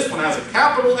Oxford, because this one has a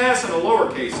capital S and a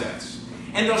lowercase s.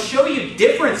 And they'll show you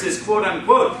differences, quote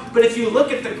unquote, but if you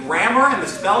look at the grammar and the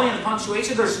spelling and the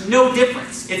punctuation, there's no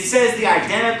difference. It says the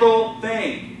identical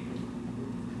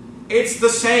thing. It's the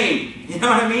same. You know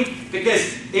what I mean?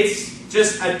 Because it's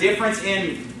just a difference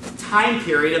in time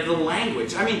period of the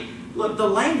language. I mean, look, the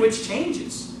language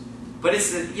changes, but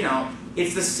it's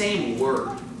the same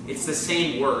word. It's the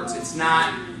same words. It's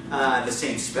not the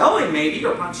same spelling maybe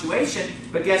or punctuation,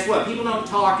 but guess what? People don't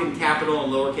talk in capital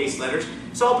and lowercase letters.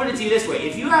 So I'll put it to you this way.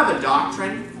 If you have a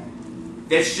doctrine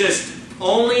that's just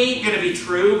only going to be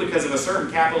true because of a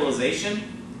certain capitalization,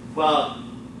 well,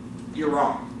 you're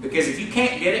wrong. Because if you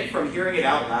can't get it from hearing it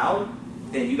out loud,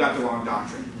 then you got the wrong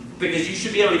doctrine. Because you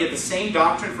should be able to get the same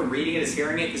doctrine from reading it as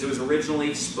hearing it, because it was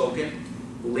originally spoken,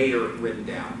 later written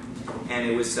down. And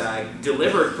it was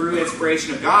delivered through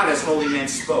inspiration of God as holy men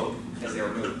spoke, as they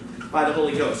were moved by the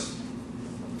Holy Ghost.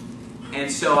 And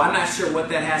so I'm not sure what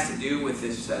that has to do with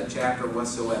this chapter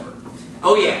whatsoever.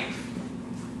 Oh yeah,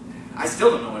 I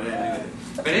still don't know what it had to do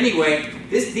with it. But anyway,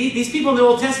 these people in the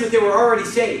Old Testament, they were already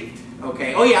saved.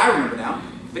 Okay. Oh yeah, I remember now.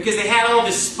 Because they had all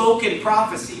this spoken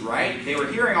prophecy, right? They were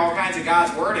hearing all kinds of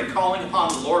God's word and calling upon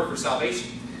the Lord for salvation.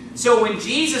 So when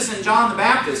Jesus and John the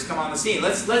Baptist come on the scene,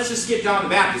 let's just skip John the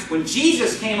Baptist. When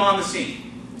Jesus came on the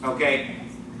scene, okay,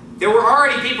 there were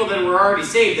already people that were already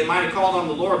saved that might have called on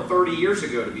the Lord 30 years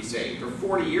ago to be saved, or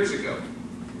 40 years ago.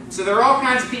 So there are all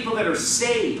kinds of people that are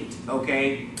saved,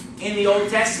 okay, in the Old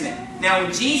Testament. Now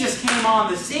when Jesus came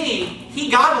on the scene, he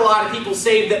got a lot of people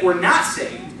saved that were not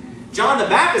saved. John the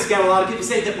Baptist got a lot of people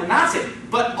saved that were not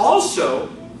saved. But also,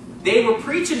 they were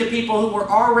preaching to people who were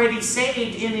already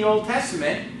saved in the Old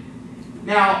Testament.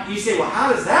 Now, you say, well,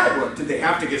 how does that work? Did they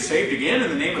have to get saved again in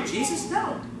the name of Jesus?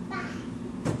 No.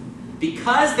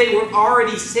 Because they were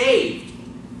already saved,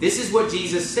 this is what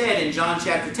Jesus said in John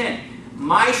chapter 10.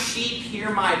 My sheep hear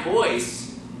my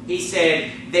voice. He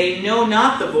said, they know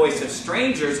not the voice of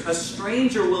strangers. A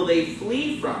stranger will they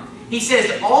flee from. He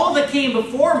says, all that came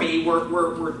before me were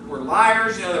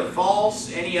liars, they're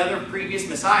false, any other previous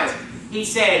messiahs. He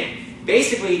said,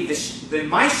 basically,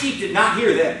 my sheep did not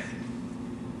hear them.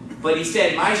 But he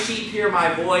said, my sheep hear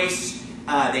my voice,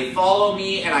 they follow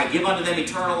me, and I give unto them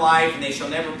eternal life, and they shall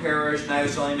never perish, neither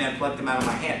shall any man pluck them out of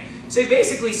my hand. So he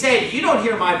basically said, you don't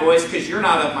hear my voice because you're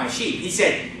not of my sheep. He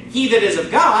said, he that is of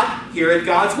God heareth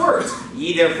God's words.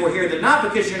 Ye therefore hear them not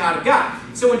because you're not of God.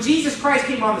 So when Jesus Christ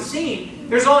came on the scene,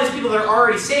 there's all these people that are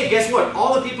already saved. Guess what?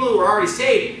 All the people who were already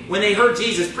saved, when they heard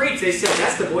Jesus preach, they said,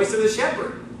 that's the voice of the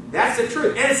shepherd. That's the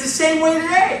truth. And it's the same way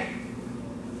today.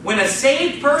 When a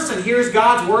saved person hears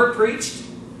God's word preached,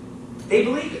 they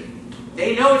believe it.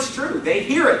 They know it's true. They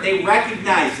hear it. They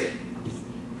recognize it.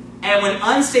 And when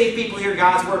unsaved people hear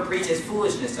God's word preached, it's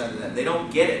foolishness unto them. They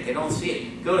don't get it. They don't see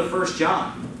it. Go to 1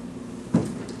 John.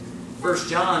 1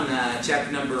 John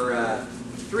chapter number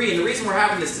 3. And the reason we're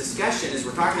having this discussion is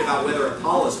we're talking about whether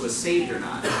Apollos was saved or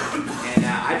not. And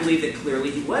I believe that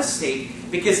clearly he was saved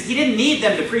because he didn't need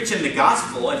them to preach him the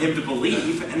gospel and him to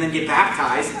believe and then get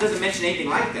baptized. It doesn't mention anything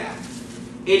like that.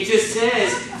 It just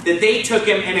says that they took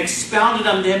him and expounded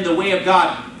unto him the way of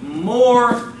God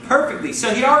more perfectly.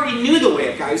 So he already knew the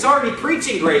way of God. He was already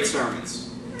preaching great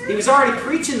sermons. He was already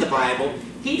preaching the Bible.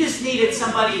 He just needed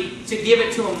somebody to give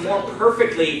it to him more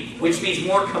perfectly, which means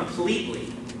more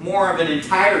completely, more of an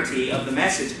entirety of the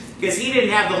message, because he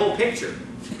didn't have the whole picture,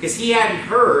 because he hadn't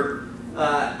heard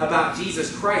about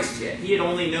Jesus Christ yet. He had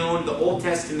only known the Old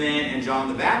Testament and John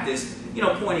the Baptist,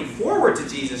 pointing forward to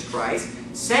Jesus Christ,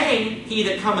 saying, he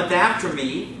that cometh after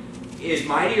me is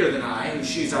mightier than I, whose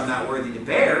shoes I'm not worthy to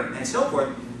bear, and so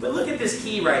forth. But look at this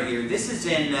key right here. This is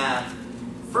in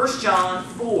 1 John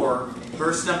 4,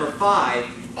 verse number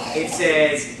 5. It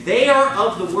says, they are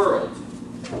of the world.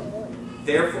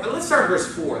 Therefore, let's start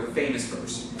verse 4, the famous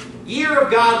verse. Ye are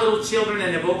of God, little children,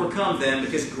 and have overcome them,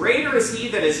 because greater is he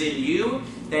that is in you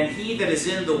than he that is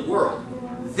in the world.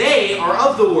 They are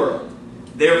of the world.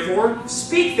 Therefore,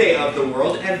 speak they of the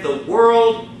world, and the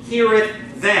world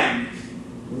heareth them.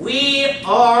 We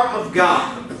are of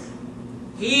God.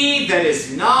 He that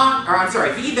is not,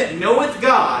 he that knoweth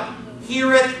God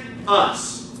heareth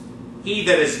us. He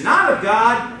that is not of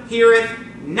God heareth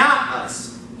not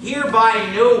us.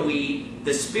 Hereby know we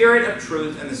the spirit of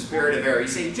truth and the spirit of error. You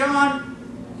say,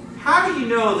 John, how do you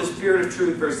know the spirit of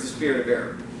truth versus the spirit of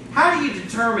error? How do you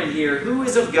determine here who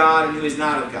is of God and who is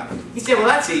not of God? He said, well,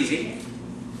 that's easy.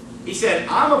 He said,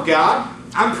 I'm of God.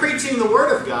 I'm preaching the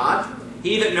word of God.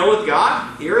 He that knoweth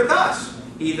God heareth us.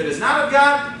 He that is not of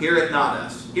God heareth not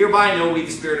us. Hereby know we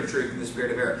the spirit of truth and the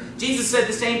spirit of error. Jesus said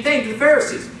the same thing to the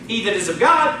Pharisees. He that is of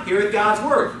God heareth God's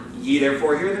word. Ye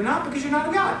therefore hear them not, because you're not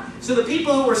of God. So the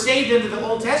people who were saved into the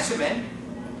Old Testament,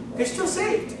 they're still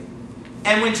saved.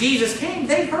 And when Jesus came,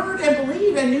 they heard and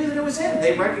believed and knew that it was him.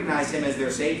 They recognized him as their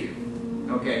Savior.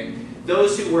 Okay.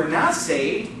 Those who were not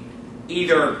saved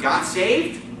either got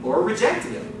saved or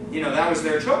rejected him. That was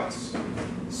their choice.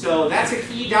 So that's a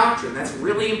key doctrine. That's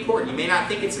really important. You may not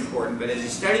think it's important, but as you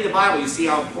study the Bible, you see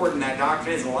how important that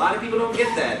doctrine is. A lot of people don't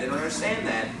get that. They don't understand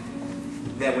that.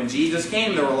 That when Jesus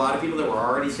came, there were a lot of people that were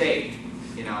already saved.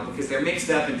 Because they're mixed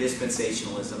up in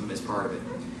dispensationalism as part of it.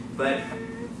 But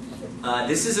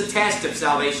this is a test of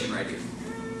salvation right here.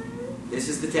 This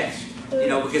is the test.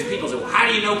 Because people say, well, how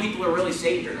do you know people are really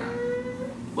saved or not?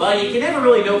 Well, you can never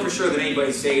really know for sure that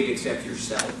anybody's saved except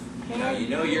yourself. You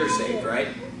know you're saved, right?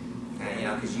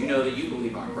 Because you know that you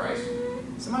believe on Christ.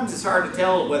 Sometimes it's hard to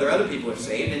tell whether other people are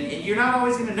saved, and you're not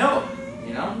always going to know.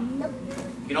 You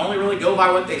can only really go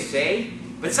by what they say.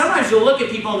 But sometimes you'll look at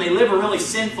people and they live a really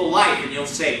sinful life, and you'll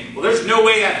say, well, there's no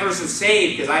way that person's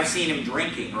saved because I've seen him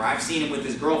drinking, or I've seen him with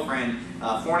his girlfriend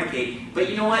fornicate. But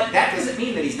you know what? That doesn't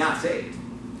mean that he's not saved.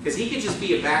 Because he could just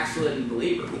be a backslidden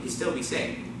believer. He could still be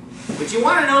saved. But you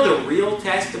want to know the real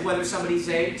test of whether somebody's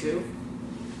saved too?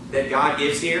 That God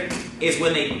gives here? Is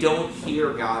when they don't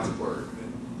hear God's word.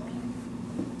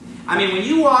 I mean, when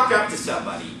you walk up to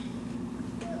somebody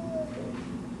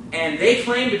and they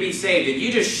claim to be saved and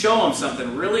you just show them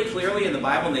something really clearly in the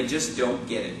Bible and they just don't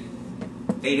get it.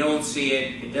 They don't see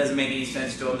it. It doesn't make any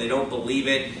sense to them. They don't believe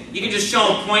it. You can just show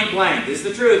them point blank. This is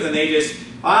the truth. And they just,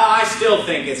 I still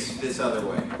think it's this other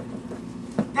way.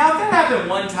 Now, if that happened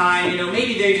one time,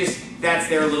 maybe that's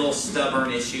their little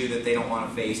stubborn issue that they don't want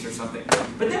to face or something.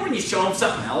 But then when you show them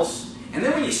something else, and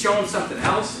then when you show them something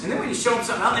else, and then when you show them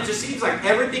something else, it just seems like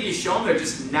everything you show them, they're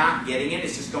just not getting it.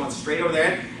 It's just going straight over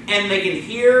their head. And they can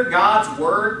hear God's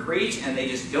word preached, and they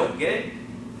just don't get it.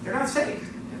 They're not saved.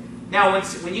 Now,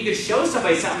 when you can show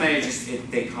somebody something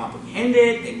and they comprehend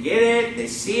it, they get it, they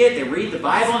see it, they read the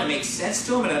Bible, and it makes sense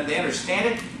to them, and they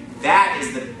understand it, that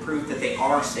is the proof that they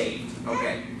are saved.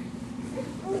 Okay?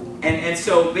 And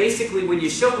so basically, when you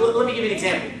show, let me give you an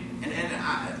example.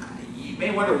 You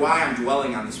may wonder why I'm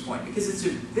dwelling on this point, because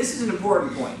this is an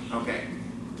important point. Okay?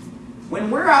 When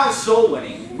we're out soul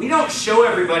winning, we don't show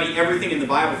everybody everything in the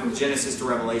Bible from Genesis to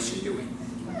Revelation, do we?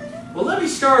 Well, let me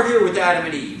start here with Adam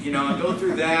and Eve, and go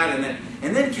through that,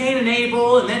 and then Cain and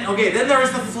Abel, and then there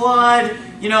was the flood,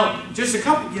 just a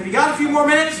couple, have you got a few more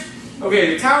minutes?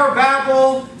 Okay, the Tower of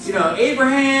Babel,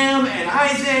 Abraham and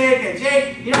Isaac and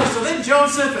Jacob, so then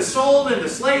Joseph is sold into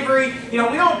slavery. You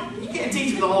can't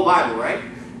teach them the whole Bible, right?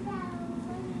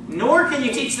 Nor can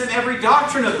you teach them every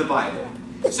doctrine of the Bible.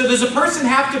 So does a person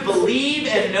have to believe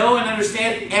and know and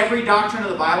understand every doctrine of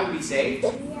the Bible to be saved?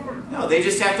 No, they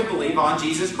just have to believe on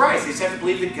Jesus Christ. They just have to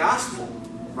believe the gospel,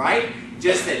 right?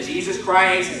 Just that Jesus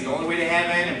Christ is the only way to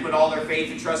heaven and put all their faith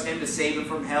and trust in Him to save them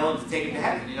from hell and to take them to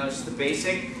heaven. Just the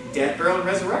basic death, burial, and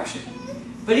resurrection.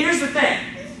 But here's the thing.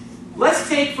 Let's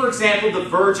take, for example, the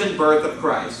virgin birth of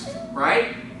Christ,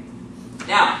 right?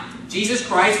 Now, Jesus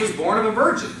Christ was born of a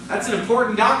virgin. That's an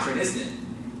important doctrine, isn't it?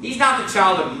 He's not the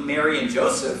child of Mary and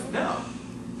Joseph. No.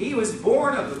 He was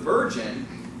born of a virgin,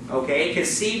 okay,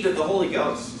 conceived of the Holy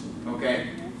Ghost. Okay?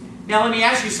 Now let me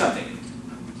ask you something.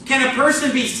 Can a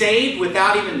person be saved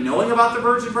without even knowing about the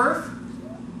virgin birth?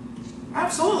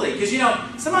 Absolutely. Because,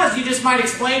 sometimes you just might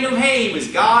explain to them, hey, He was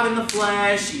God in the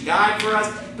flesh, He died for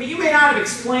us. But you may not have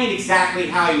explained exactly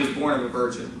how He was born of a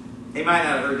virgin. They might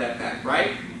not have heard that fact,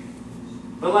 right?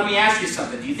 But let me ask you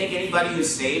something. Do you think anybody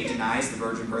who's saved denies the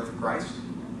virgin birth of Christ?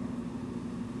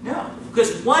 No.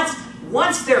 Because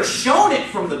once they're shown it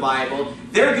from the Bible,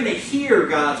 they're going to hear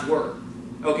God's word.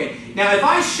 Okay, now if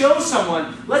I show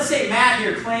someone, let's say Matt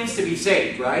here claims to be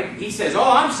saved, right? He says, oh,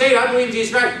 I'm saved, I believe in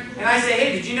Jesus Christ. And I say,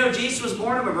 hey, did you know Jesus was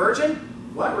born of a virgin?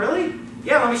 What, really?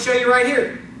 Yeah, let me show you right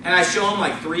here. And I show him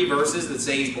like 3 verses that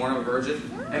say he's born of a virgin.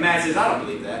 And Matt says, I don't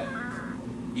believe that.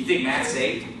 You think Matt's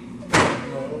saved?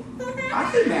 No. I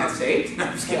think Matt's saved. No,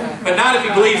 I'm just kidding. But not if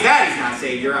he believes that he's not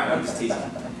saved. You're right, I'm just teasing.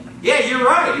 Yeah, you're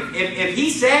right. If he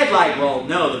said like, well,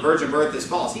 no, the virgin birth is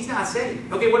false, he's not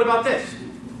saved. Okay, what about this?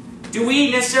 Do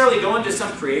we necessarily go into some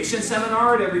creation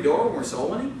seminar at every door when we're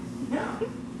soul winning? No.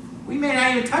 We may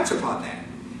not even touch upon that.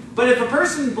 But if a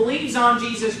person believes on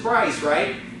Jesus Christ,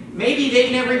 right, maybe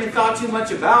they've never even thought too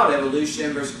much about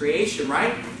evolution versus creation,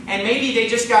 right? And maybe they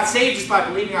just got saved just by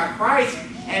believing on Christ,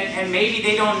 and maybe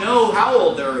they don't know how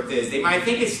old the earth is. They might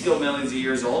think it's still millions of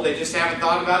years old. They just haven't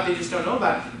thought about it. They just don't know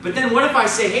about it. But then what if I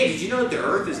say, hey, did you know that the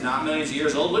earth is not millions of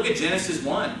years old? Look at Genesis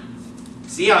 1.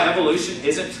 See how evolution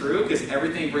isn't true because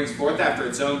everything brings forth after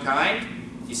its own kind?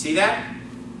 You see that?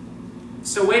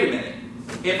 So wait a minute.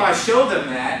 If I show them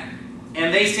that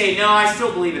and they say, no, I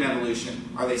still believe in evolution,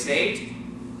 are they saved?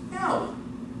 No.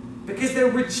 Because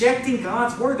they're rejecting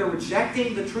God's word. They're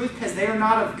rejecting the truth because they are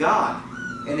not of God.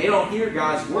 And they don't hear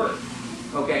God's word.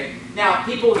 Okay? Now,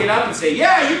 people will get up and say,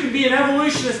 yeah, you can be an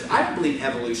evolutionist. I don't believe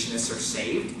evolutionists are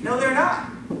saved. No, they're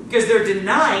not. Because they're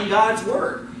denying God's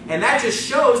word. And that just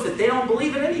shows that they don't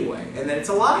believe it anyway. And that it's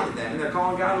a lie to them. And they're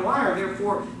calling God a liar.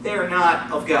 Therefore, they are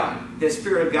not of God. The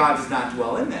Spirit of God does not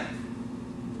dwell in them.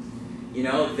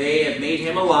 They have made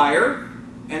Him a liar.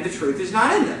 And the truth is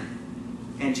not in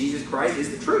them. And Jesus Christ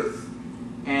is the truth.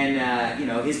 And,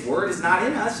 His word is not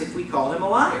in us if we call Him a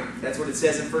liar. That's what it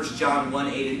says in 1 John 1,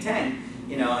 8 and 10.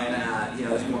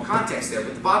 There's more context there.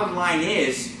 But the bottom line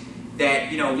is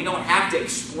that, we don't have to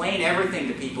explain everything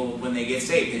to people when they get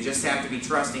saved. They just have to be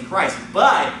trusting Christ.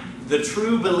 But the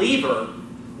true believer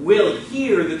will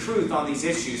hear the truth on these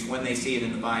issues when they see it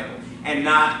in the Bible. And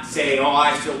not say, oh,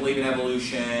 I still believe in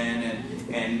evolution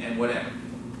and whatever.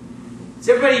 Does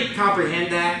everybody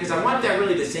comprehend that? Because I want that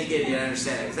really to sink in and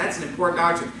understand it. Because that's an important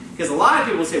doctrine. Because a lot of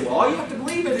people say, well, all you have to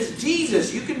believe in is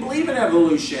Jesus. You can believe in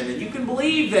evolution, and you can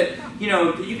believe that, you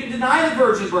can deny the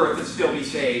virgin birth and still be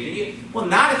saved. Well,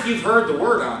 not if you've heard the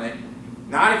word on it.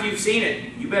 Not if you've seen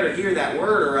it. You better hear that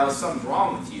word, or else something's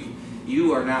wrong with you.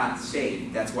 You are not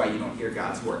saved. That's why you don't hear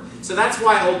God's word. So that's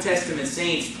why Old Testament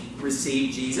saints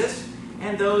received Jesus,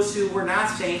 and those who were not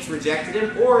saints rejected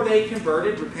him, or they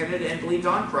converted, repented, and believed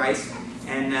on Christ,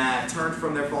 and turned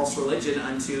from their false religion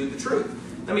unto the truth.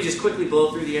 Let me just quickly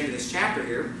blow through the end of this chapter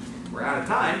here. We're out of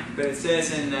time, but it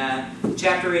says in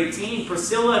chapter 18,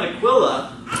 Priscilla and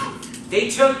Aquila, they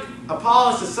took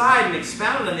Apollos aside and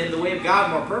expounded on him the way of God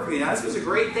more perfectly. Now, this was a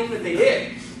great thing that they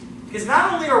did. Because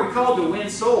not only are we called to win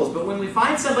souls, but when we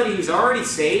find somebody who's already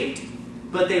saved,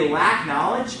 but they lack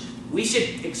knowledge, we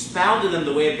should expound to them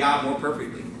the way of God more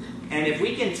perfectly. And if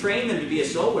we can train them to be a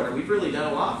soul winner, we've really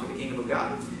done a lot for the kingdom of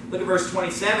God. Look at verse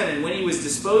 27. And when he was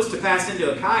disposed to pass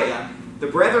into Achaia, the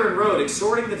brethren wrote,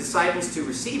 exhorting the disciples to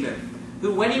receive him,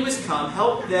 who when he was come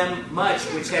helped them much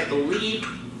which had believed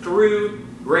through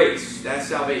grace. That's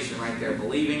salvation right there,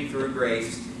 believing through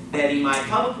grace, that he might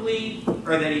publicly,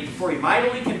 or that he, for he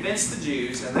mightily convinced the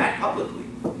Jews, and that publicly,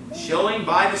 showing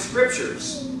by the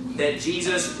Scriptures that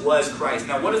Jesus was Christ.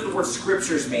 Now, what does the word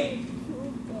Scriptures mean?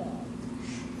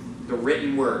 The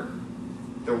written word.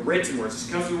 The written word. It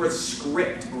comes from the word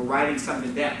script. We're writing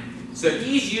something down. So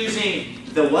he's using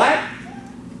the what?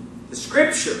 The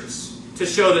Scriptures to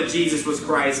show that Jesus was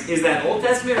Christ. Is that Old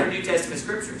Testament or New Testament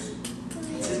Scriptures?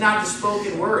 This is not the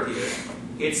spoken word here.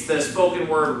 It's the spoken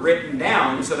word written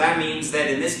down. So that means that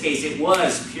in this case it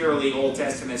was purely Old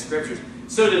Testament Scriptures.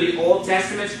 So do the Old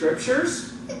Testament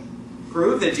Scriptures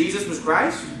prove that Jesus was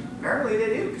Christ? Apparently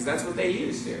they do, because that's what they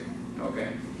used here.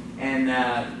 Okay.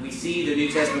 And we see the New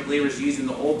Testament believers using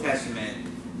the Old Testament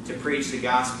to preach the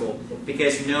gospel.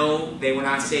 Because no, they were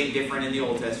not saved different in the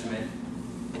Old Testament.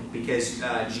 Because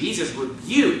Jesus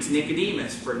rebuked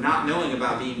Nicodemus for not knowing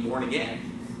about being born again.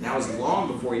 That was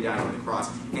long before he died on the cross.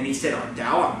 And he said, art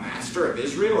thou a master of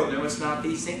Israel, and knowest not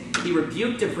these things? He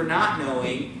rebuked him for not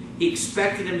knowing. He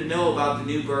expected him to know about the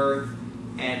new birth.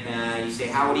 And you say,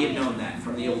 how would he have known that?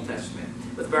 From the Old Testament.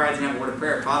 Let's bow our heads and have a word of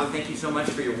prayer. Father, thank you so much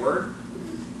for your word.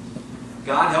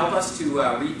 God, help us to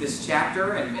read this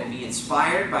chapter and be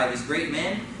inspired by these great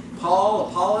men. Paul,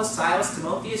 Apollos, Silas,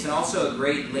 Timotheus, and also a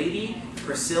great lady,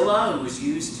 Priscilla, who was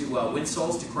used to win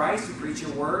souls to Christ, to preach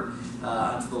your word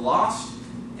unto the lost.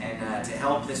 And to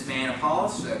help this man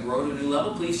Apollos grow to a new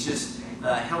level, please just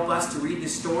help us to read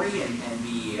this story and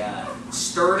be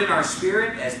stirred in our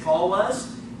spirit, as Paul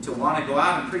was, to want to go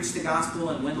out and preach the gospel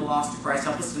and win the lost to Christ.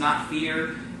 Help us to not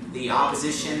fear the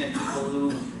opposition and people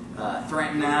who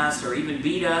threaten us or even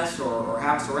beat us or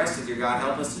have us arrested, dear God.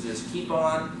 Help us to just keep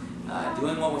on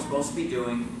doing what we're supposed to be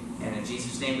doing. And in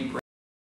Jesus' name we pray.